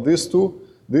for about these two,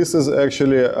 this is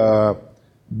actually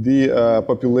the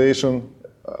population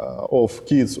of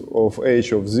kids of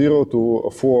age of 0 to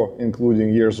 4,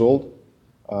 including years old.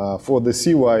 For the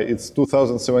CY, it's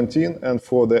 2017, and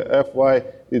for the FY,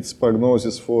 it's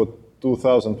prognosis for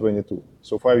 2022,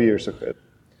 so 5 years ahead.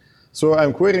 So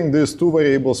I'm querying these two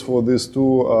variables for these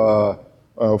two,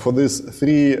 for these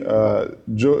 3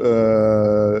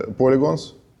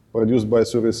 polygons produced by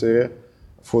service area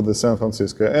for the San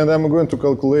Francisco, and I'm going to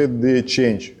calculate the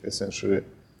change, essentially,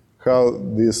 how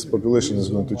this population is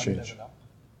going to change.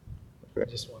 Okay.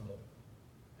 Just one level.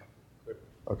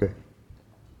 Okay.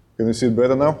 Can you see it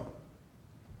better now?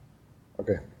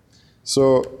 Okay.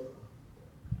 So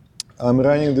I'm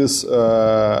running this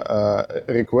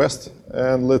request,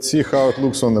 and let's see how it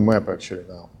looks on the map actually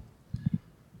now.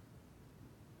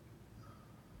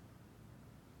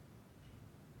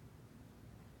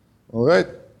 All right.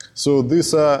 So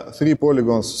these are 3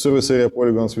 polygons, service area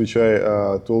polygons, which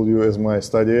I told you as my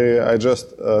study area. I just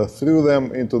threw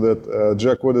them into that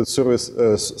G-coded service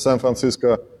San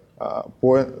Francisco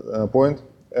point,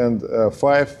 and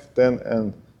 5, 10,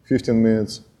 and 15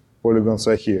 minutes polygons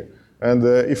are here. And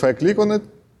if I click on it,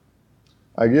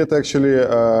 I get actually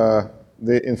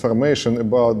the information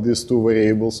about these 2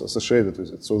 variables associated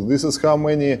with it. So this is how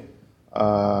many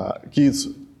kids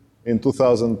in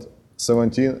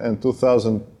 2017 and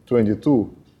 2022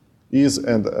 is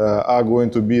and are going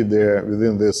to be there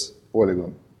within this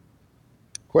polygon.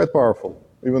 Quite powerful,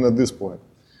 even at this point.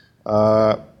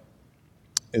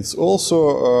 It's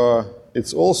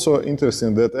also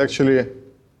interesting that actually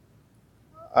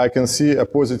I can see a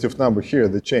positive number here,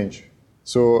 the change.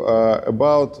 So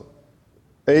about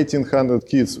 1,800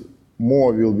 kids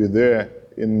more will be there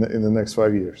in the next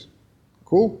 5 years.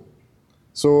 Cool?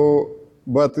 So,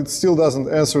 but it still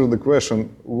doesn't answer the question,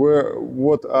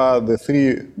 what are the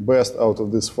 3 best out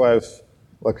of these 5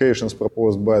 locations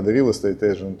proposed by the real estate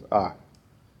agent are.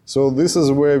 So this is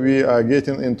where we are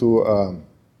getting into a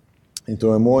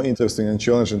more interesting and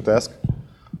challenging task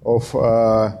of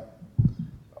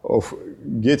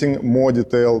getting more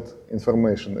detailed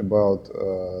information about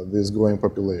this growing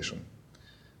population.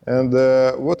 And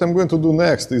what I'm going to do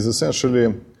next is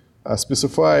essentially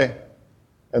specify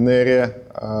an area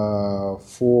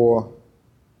for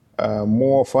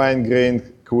more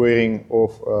fine-grained querying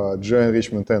of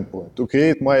G-enrichment endpoint to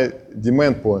create my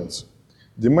demand points.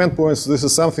 Demand points, this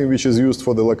is something which is used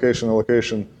for the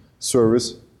location-allocation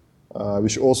service,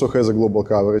 which also has a global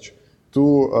coverage,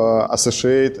 to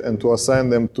associate and to assign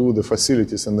them to the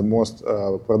facilities in the most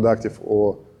productive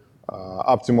or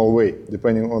optimal way,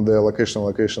 depending on the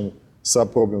location-allocation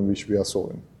sub-problem which we are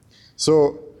solving.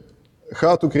 So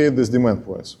how to create these demand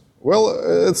points? Well,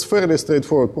 it's a fairly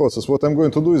straightforward process. What I'm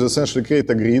going to do is essentially create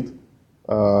a grid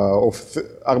of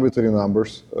arbitrary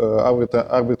numbers,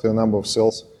 arbitrary number of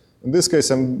cells. In this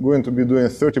case, I'm going to be doing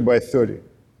 30 by 30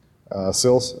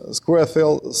 cells, square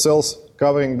cells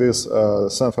covering this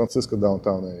San Francisco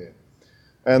downtown area.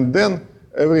 And then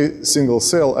every single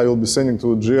cell I will be sending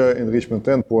to G-enrichment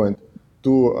endpoint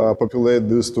to populate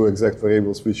these 2 exact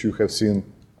variables which you have seen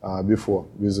before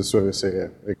with the service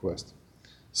area request.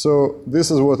 So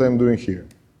this is what I'm doing here.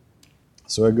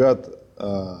 So I got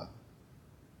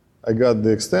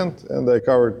the extent, and I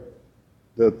covered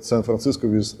that San Francisco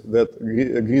with that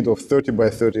grid of 30 by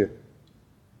 30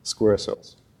 square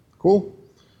cells. Cool?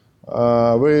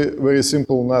 Very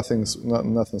simple, nothing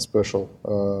special.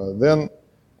 Then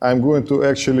I'm going to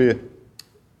actually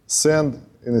send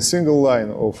in a single line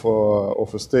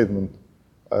of a statement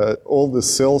all the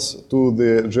cells to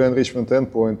the GENRichment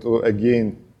endpoint to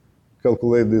again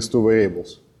calculate these two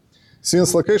variables.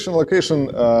 Since location-allocation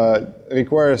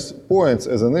requires points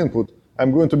as an input,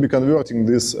 I'm going to be converting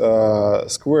these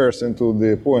squares into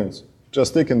the points,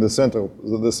 just taking the center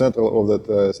of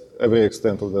that every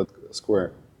extent of that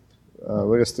square.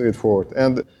 Very straightforward.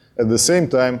 And at the same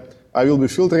time, I will be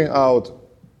filtering out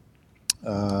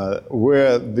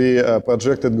where the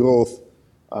projected growth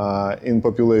in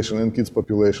kids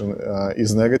population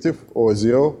is negative or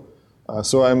 0.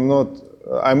 So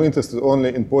I'm interested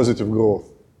only in positive growth,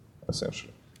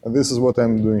 essentially. And this is what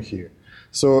I'm doing here.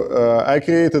 So I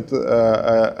created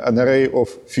an array of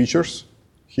features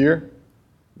here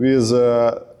with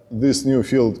this new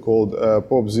field called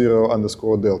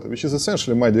pop0_delta, which is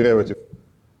essentially my derivative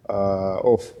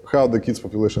of how the kids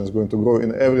population is going to grow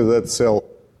in every that cell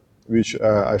which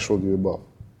I showed you above.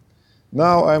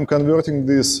 Now I'm converting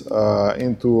this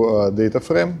into a data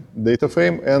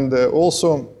frame, and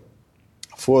also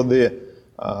for the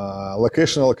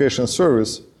location-allocation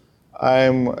service,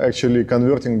 I'm actually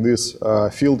converting this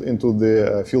field into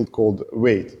the field called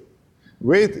weight.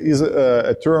 Weight is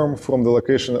a term from the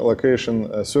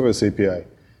location-allocation service API,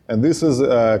 and this is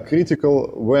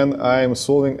critical when I'm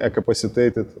solving a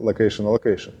capacitated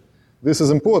location-allocation. This is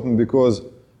important because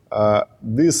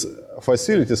these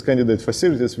facilities, candidate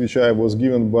facilities, which I was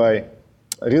given by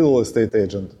a real estate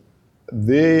agent,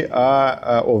 they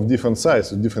are of different size,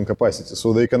 different capacities,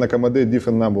 so they can accommodate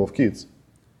different number of kids.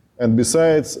 And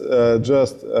besides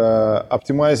just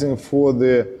optimizing for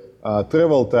the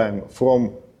travel time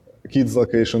from kids'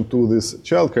 location to these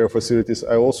childcare facilities,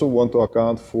 I also want to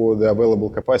account for the available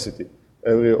capacity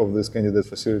every of these candidate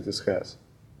facilities has.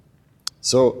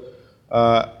 So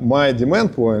my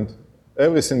demand point,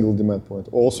 every single demand point,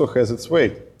 also has its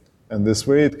weight. And this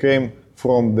weight came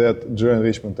from that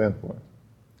GENRichment endpoint.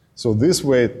 So this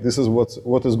weight, this is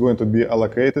what is going to be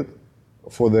allocated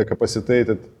for the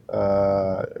capacitated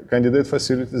candidate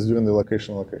facilities during the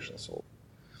location-allocation solve.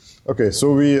 Okay,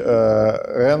 so we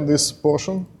ran this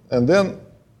portion, and then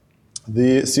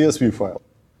the CSV file.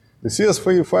 The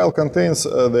CSV file contains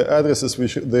the addresses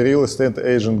which the real estate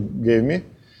agent gave me,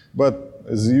 but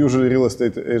as usually real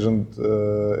estate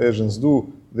agents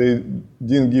do, they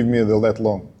didn't give me the let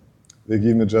long. They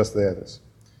give me just the address.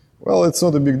 Well, it's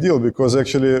not a big deal because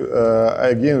actually,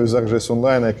 again, with ArcGIS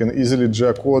Online, I can easily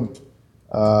G-code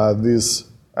these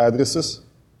addresses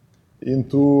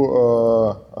into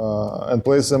and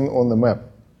place them on the map.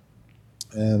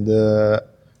 And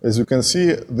as you can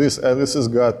see, these addresses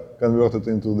got converted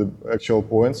into the actual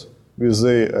points with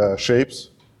the shapes,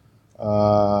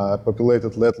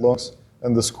 populated let longs,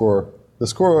 and the score. The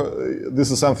score, this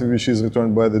is something which is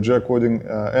returned by the G-coding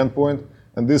endpoint,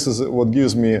 and this is what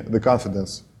gives me the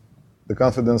confidence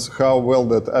how well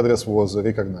that address was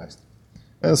recognized.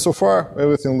 And so far,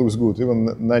 everything looks good. Even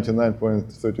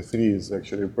 99.33 is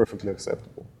actually perfectly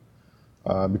acceptable.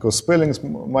 Because spellings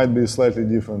might be slightly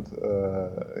different,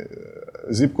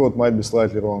 zip code might be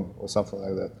slightly wrong, or something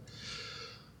like that.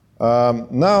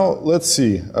 Now, let's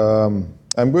see.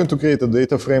 I'm going to create a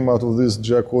data frame out of these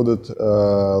G-coded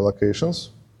locations,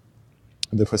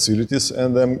 the facilities,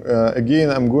 and again,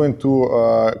 I'm going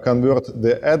to convert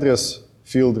the address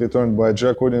field returned by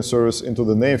G-coding service into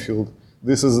the name field.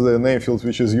 This is the name field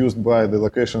which is used by the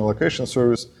location-allocation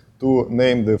service to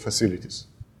name the facilities.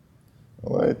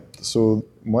 All right, so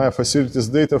my facilities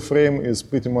data frame is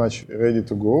pretty much ready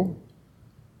to go.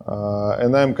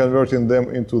 And I'm converting them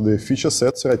into the feature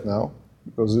sets right now,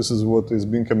 because this is what is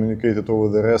being communicated over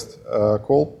the REST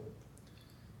call.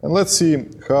 And let's see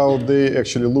how they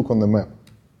actually look on the map.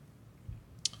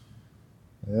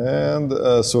 And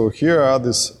so here are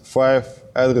these 5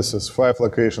 addresses, 5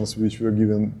 locations which were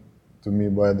given to me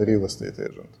by the real estate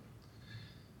agent.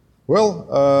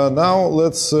 Well, now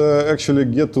let's actually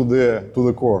get to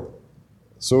the core.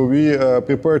 So we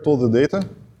prepared all the data,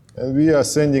 and we are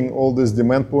sending all these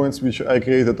demand points which I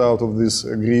created out of this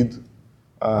grid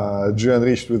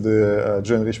GENRiched with the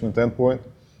GENRichment endpoint.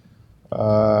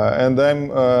 And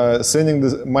I'm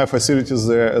sending my facilities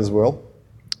there as well.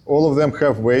 All of them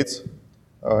have weights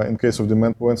in case of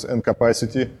demand points and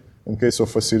capacity in case of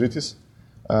facilities.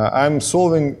 I'm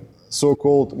solving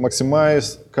so-called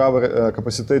maximized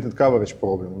capacitated coverage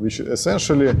problem, which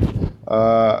essentially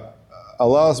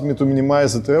allows me to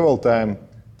minimize the travel time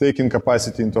taking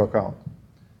capacity into account.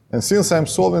 And since I'm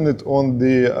solving it on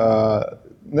the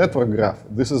network graph,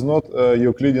 this is not a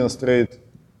Euclidean straight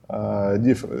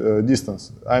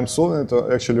distance. I'm solving it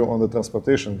actually on the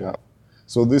transportation graph.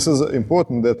 So this is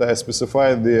important that I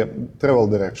specify the travel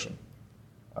direction.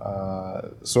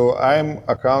 So I'm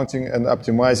accounting and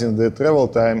optimizing the travel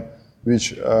time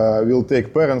which will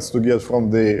take parents to get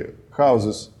from the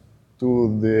houses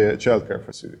to the childcare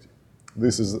facility.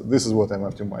 This is what I'm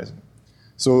optimizing.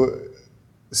 So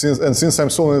since I'm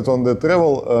solving it on the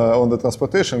travel on the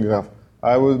transportation graph,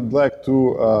 I would like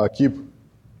to keep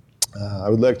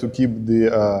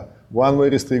the one-way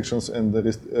restrictions and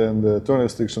the turn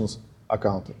restrictions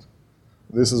accounted.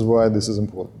 This is why this is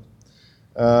important.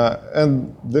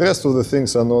 And the rest of the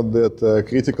things are not that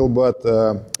critical, but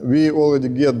we already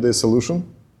get the solution.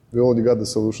 We already got the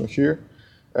solution here.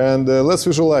 And let's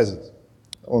visualize it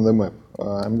on the map.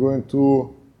 I'm going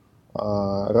to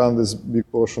run this big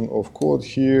portion of code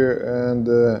here and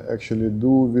actually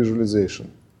do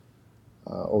visualization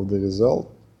of the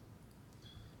result.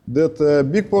 That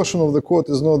big portion of the code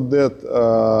is not that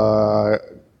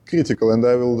critical, and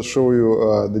I will show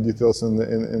you the details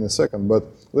in a second, but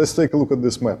let's take a look at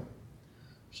this map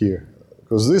here,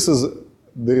 because this is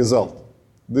the result.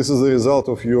 This is the result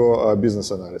of your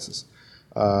business analysis.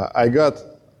 I got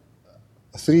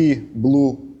 3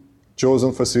 blue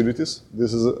chosen facilities.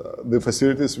 This is the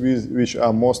facilities which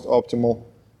are most optimal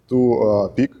to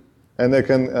pick, and I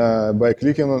can, by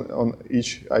clicking on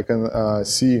each, I can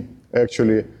see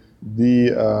actually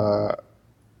the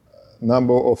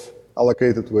number of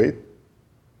allocated weight,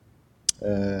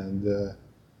 and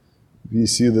we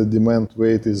see the demand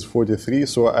weight is 43,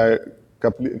 so I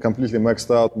completely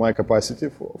maxed out my capacity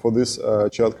for this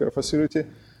childcare facility,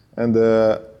 and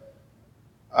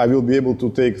I will be able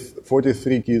to take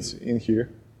 43 kids in here.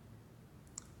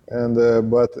 And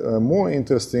but more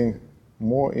interesting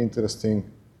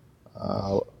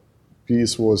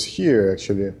piece was here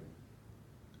actually.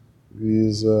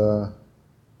 With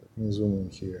let me zoom in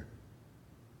here.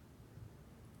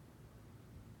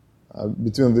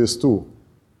 Between these two,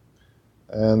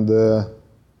 and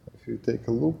if you take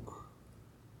a look,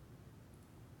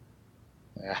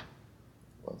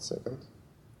 one second,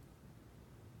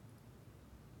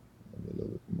 maybe a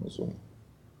little bit more zoom.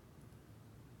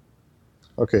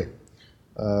 Okay,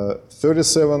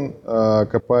 37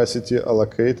 capacity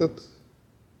allocated,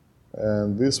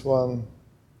 and this one,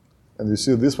 and you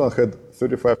see this one had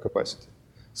 35 capacity.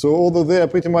 So although they are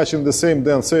pretty much in the same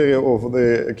dense area of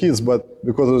the kids, but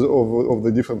because of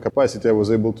the different capacity, I was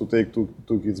able to take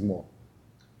two kids more.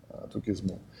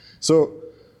 So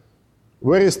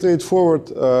very straightforward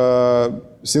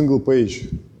single page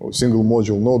or single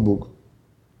module notebook.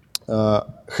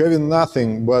 Having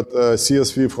nothing but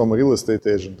CSV from a real estate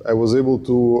agent, I was able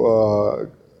to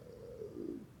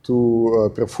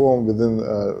perform within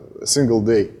a single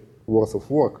day worth of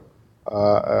work.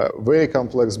 Very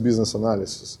complex business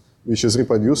analysis, which is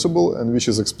reproducible and which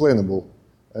is explainable,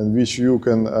 and which you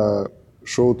can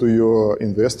show to your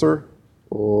investor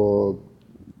or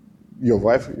your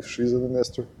wife if she's an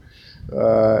investor,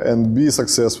 and be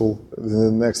successful in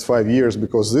the next 5 years,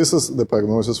 because this is the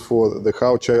prognosis for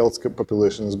how child's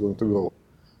population is going to grow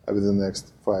within the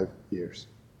next 5 years.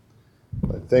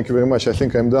 Thank you very much. I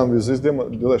think I'm done with this demo.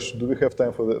 Dilesh, do we have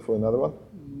time for another one?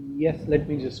 Yes, let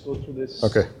me just go through this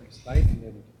slide.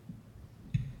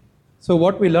 So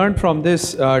what we learned from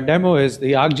this demo is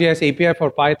the ArcGIS API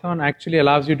for Python actually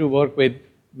allows you to work with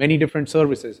many different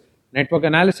services, network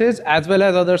analysis as well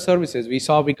as other services. We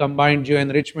saw we combined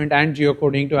geo-enrichment and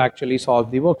geocoding to actually solve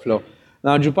the workflow.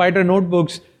 Now Jupyter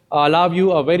Notebooks allow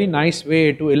you a very nice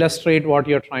way to illustrate what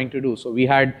you're trying to do. So we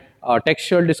had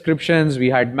textual descriptions, we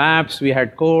had maps, we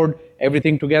had code,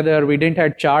 everything together. We didn't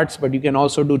have charts, but you can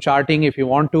also do charting if you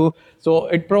want to. So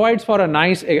it provides for a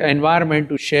nice environment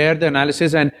to share the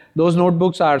analysis, and those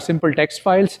notebooks are simple text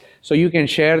files, so you can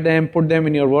share them, put them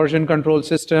in your version control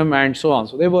system, and so on.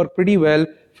 So they work pretty well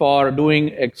for doing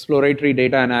exploratory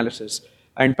data analysis.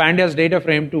 And Pandas data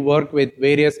frame to work with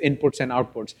various inputs and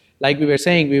outputs. Like we were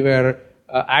saying, we were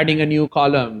adding a new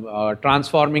column,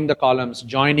 transforming the columns,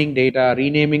 joining data,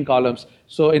 renaming columns.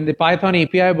 So in the Python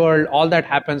API world, all that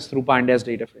happens through Pandas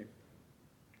data frame.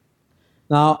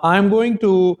 Now I'm going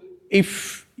to,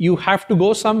 if you have to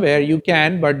go somewhere, you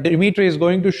can, but Dimitri is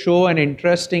going to show an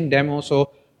interesting demo.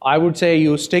 So I would say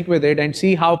you stick with it and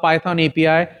see how Python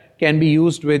API can be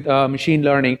used with machine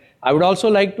learning. I would also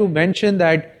like to mention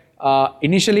that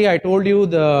initially I told you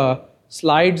the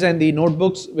slides and the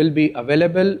notebooks will be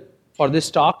available for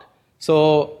this talk.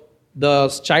 So the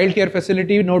childcare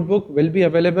facility notebook will be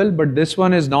available, but this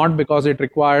one is not, because it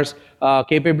requires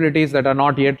capabilities that are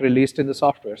not yet released in the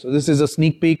software. So this is a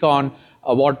sneak peek on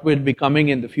what will be coming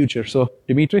in the future. So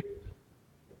Dimitri?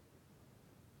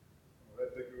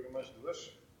 Thank you very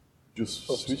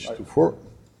just switch to 4.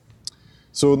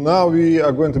 So now we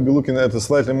are going to be looking at a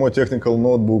slightly more technical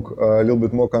notebook, a little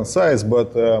bit more concise,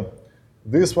 but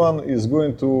this one is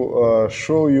going to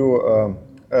show you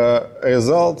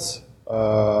results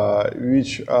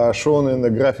which are shown in a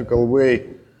graphical way,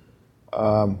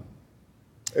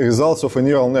 results of a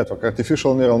neural network,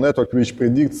 artificial neural network, which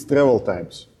predicts travel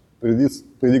times,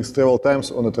 predicts travel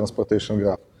times on a transportation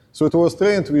graph. So it was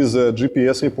trained with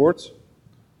GPS reports.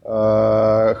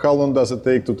 How long does it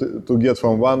take to get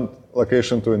from one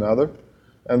location to another?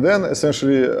 And then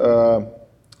essentially,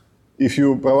 if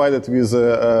you provide it with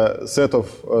a set of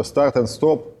start and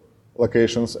stop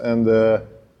locations and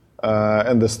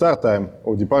the start time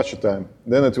or departure time,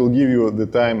 then it will give you the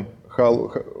time,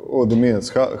 or the minutes,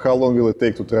 how long will it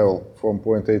take to travel from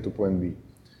point A to point B.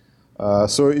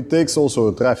 So it takes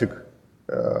also traffic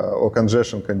or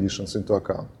congestion conditions into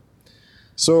account.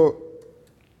 So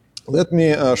let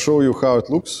me show you how it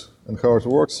looks and how it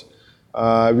works.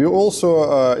 We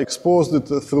also exposed it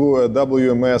through a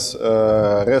WMS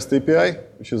REST API,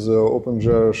 which is an Open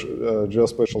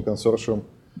Geospatial Consortium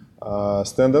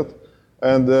standard.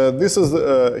 And this is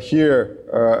here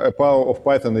a power of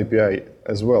Python API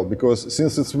as well, because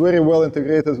since it's very well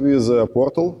integrated with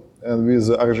Portal and with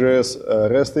ArcGIS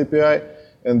REST API,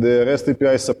 and the REST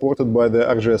API is supported by the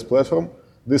ArcGIS platform,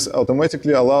 this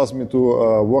automatically allows me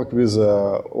to work with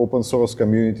open source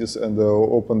communities and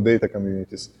open data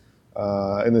communities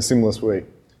in a seamless way.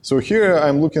 So here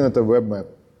I'm looking at a web map.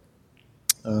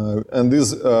 And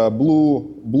this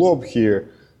blue blob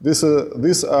here, these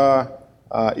are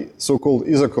so-called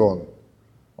isochron.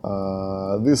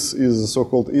 This is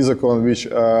so-called isochron, which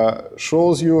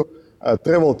shows you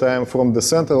travel time from the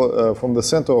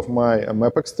center of my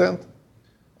map extent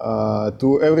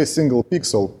to every single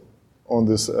pixel on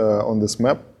this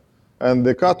map, and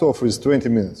the cutoff is 20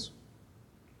 minutes.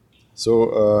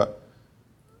 So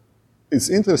it's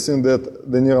interesting that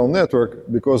the neural network,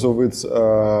 because of its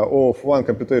O of 1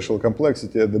 computational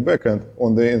complexity at the backend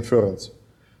on the inference,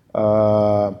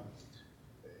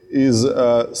 is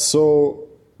so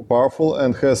powerful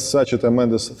and has such a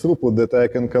tremendous throughput that I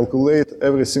can calculate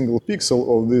every single pixel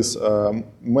of this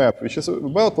map, which is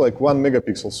about like 1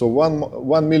 megapixel. So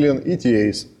 1 million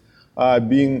ETAs are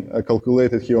being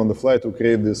calculated here on the fly to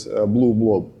create this blue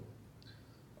blob.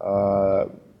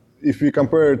 If we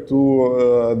compare it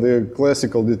to the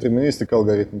classical deterministic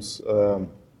algorithms,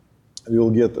 we will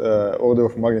get order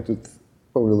of magnitude,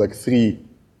 probably like three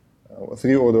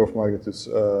order of magnitudes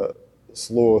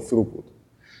slower throughput.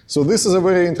 So this is a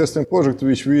very interesting project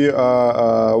which we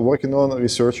are working on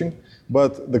researching.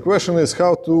 But the question is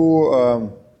how to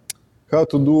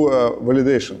do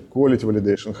validation, quality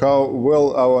validation, how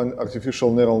well our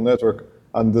artificial neural network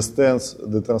understands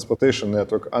the transportation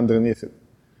network underneath it.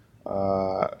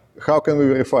 How can we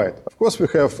verify it? Of course, we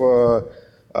have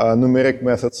numeric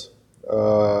methods,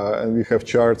 and we have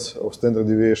charts of standard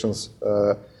deviations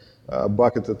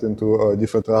bucketed into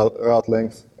different route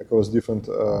lengths across different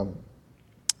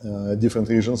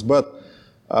regions. But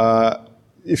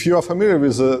if you are familiar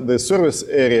with the service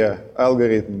area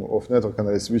algorithm of network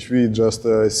analysis, which we just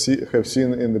have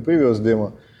seen in the previous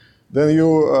demo, then you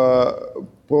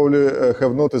probably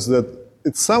have noticed that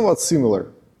it's somewhat similar,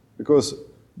 because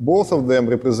both of them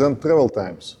represent travel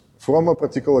times from a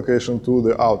particular location to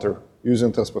the outer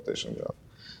using transportation graph.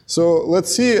 So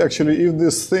let's see actually if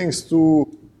these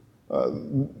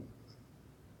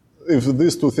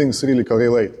two things really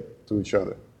correlate to each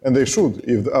other. And they should,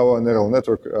 if our neural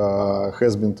network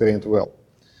has been trained well.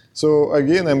 So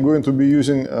again, I'm going to be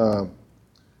using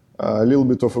a little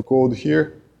bit of a code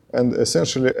here and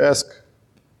essentially ask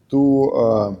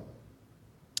to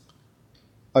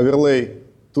overlay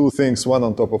two things, one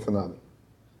on top of another.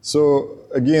 So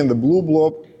again, the blue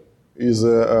blob is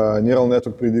a neural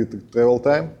network predicted travel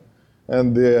time,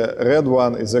 and the red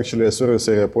one is actually a service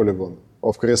area polygon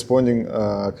of corresponding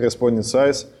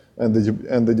size and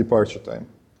the departure time.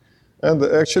 And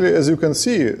actually, as you can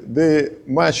see, they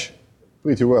match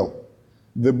pretty well.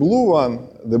 The blue one,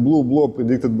 the blue blob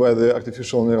predicted by the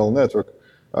artificial neural network,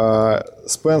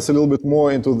 spans a little bit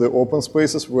more into the open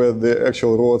spaces where the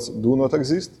actual roads do not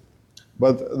exist.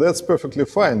 But that's perfectly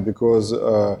fine, because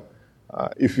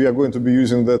if we are going to be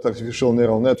using that artificial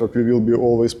neural network, we will be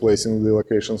always placing the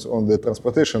locations on the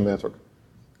transportation network.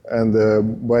 And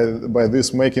by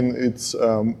this making its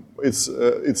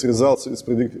results, its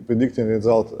predicting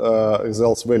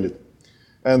results valid.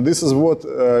 And this is what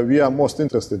we are most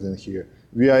interested in here.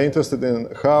 We are interested in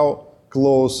how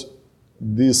close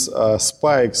these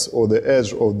spikes or the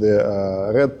edge of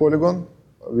the red polygon,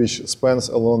 which spans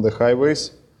along the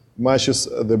highways, matches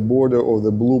the border of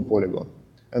the blue polygon.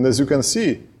 And as you can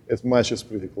see, at much is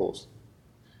pretty close.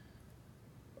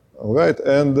 All right,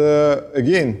 and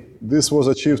again, this was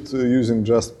achieved using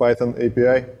just Python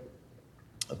API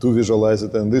to visualize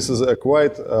it, and this is a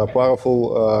quite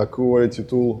powerful quality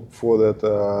tool for that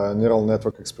neural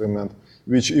network experiment,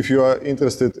 which if you are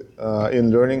interested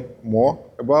in learning more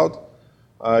about,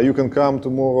 you can come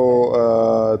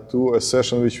tomorrow to a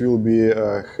session which will be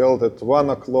held at 1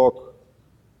 o'clock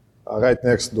right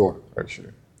next door, actually,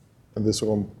 in this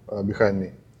room behind me.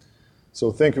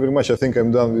 So thank you very much. I think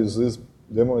I'm done with this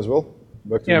demo as well.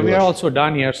 Back to you, we are also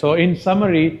done here. So in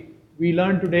summary, we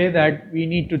learned today that we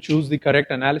need to choose the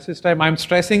correct analysis type. I'm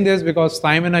stressing this because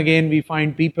time and again we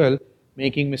find people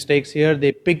making mistakes here.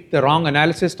 They pick the wrong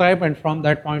analysis type, and from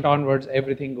that point onwards,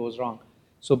 everything goes wrong.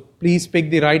 So please pick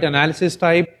the right analysis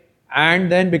type.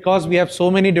 And then because we have so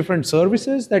many different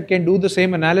services that can do the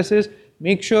same analysis,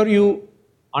 make sure you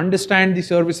understand the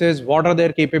services, what are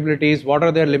their capabilities, what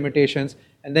are their limitations,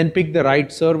 and then pick the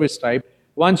right service type.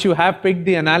 Once you have picked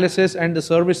the analysis and the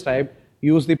service type,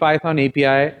 use the Python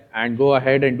API and go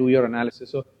ahead and do your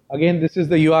analysis. So again, this is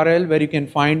the URL where you can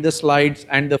find the slides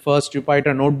and the first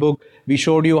Jupyter notebook. We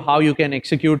showed you how you can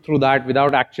execute through that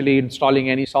without actually installing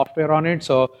any software on it.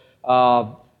 So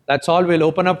that's all. We'll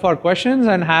open up for questions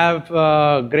and have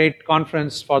a great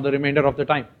conference for the remainder of the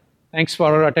time. Thanks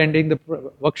for attending the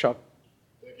workshop.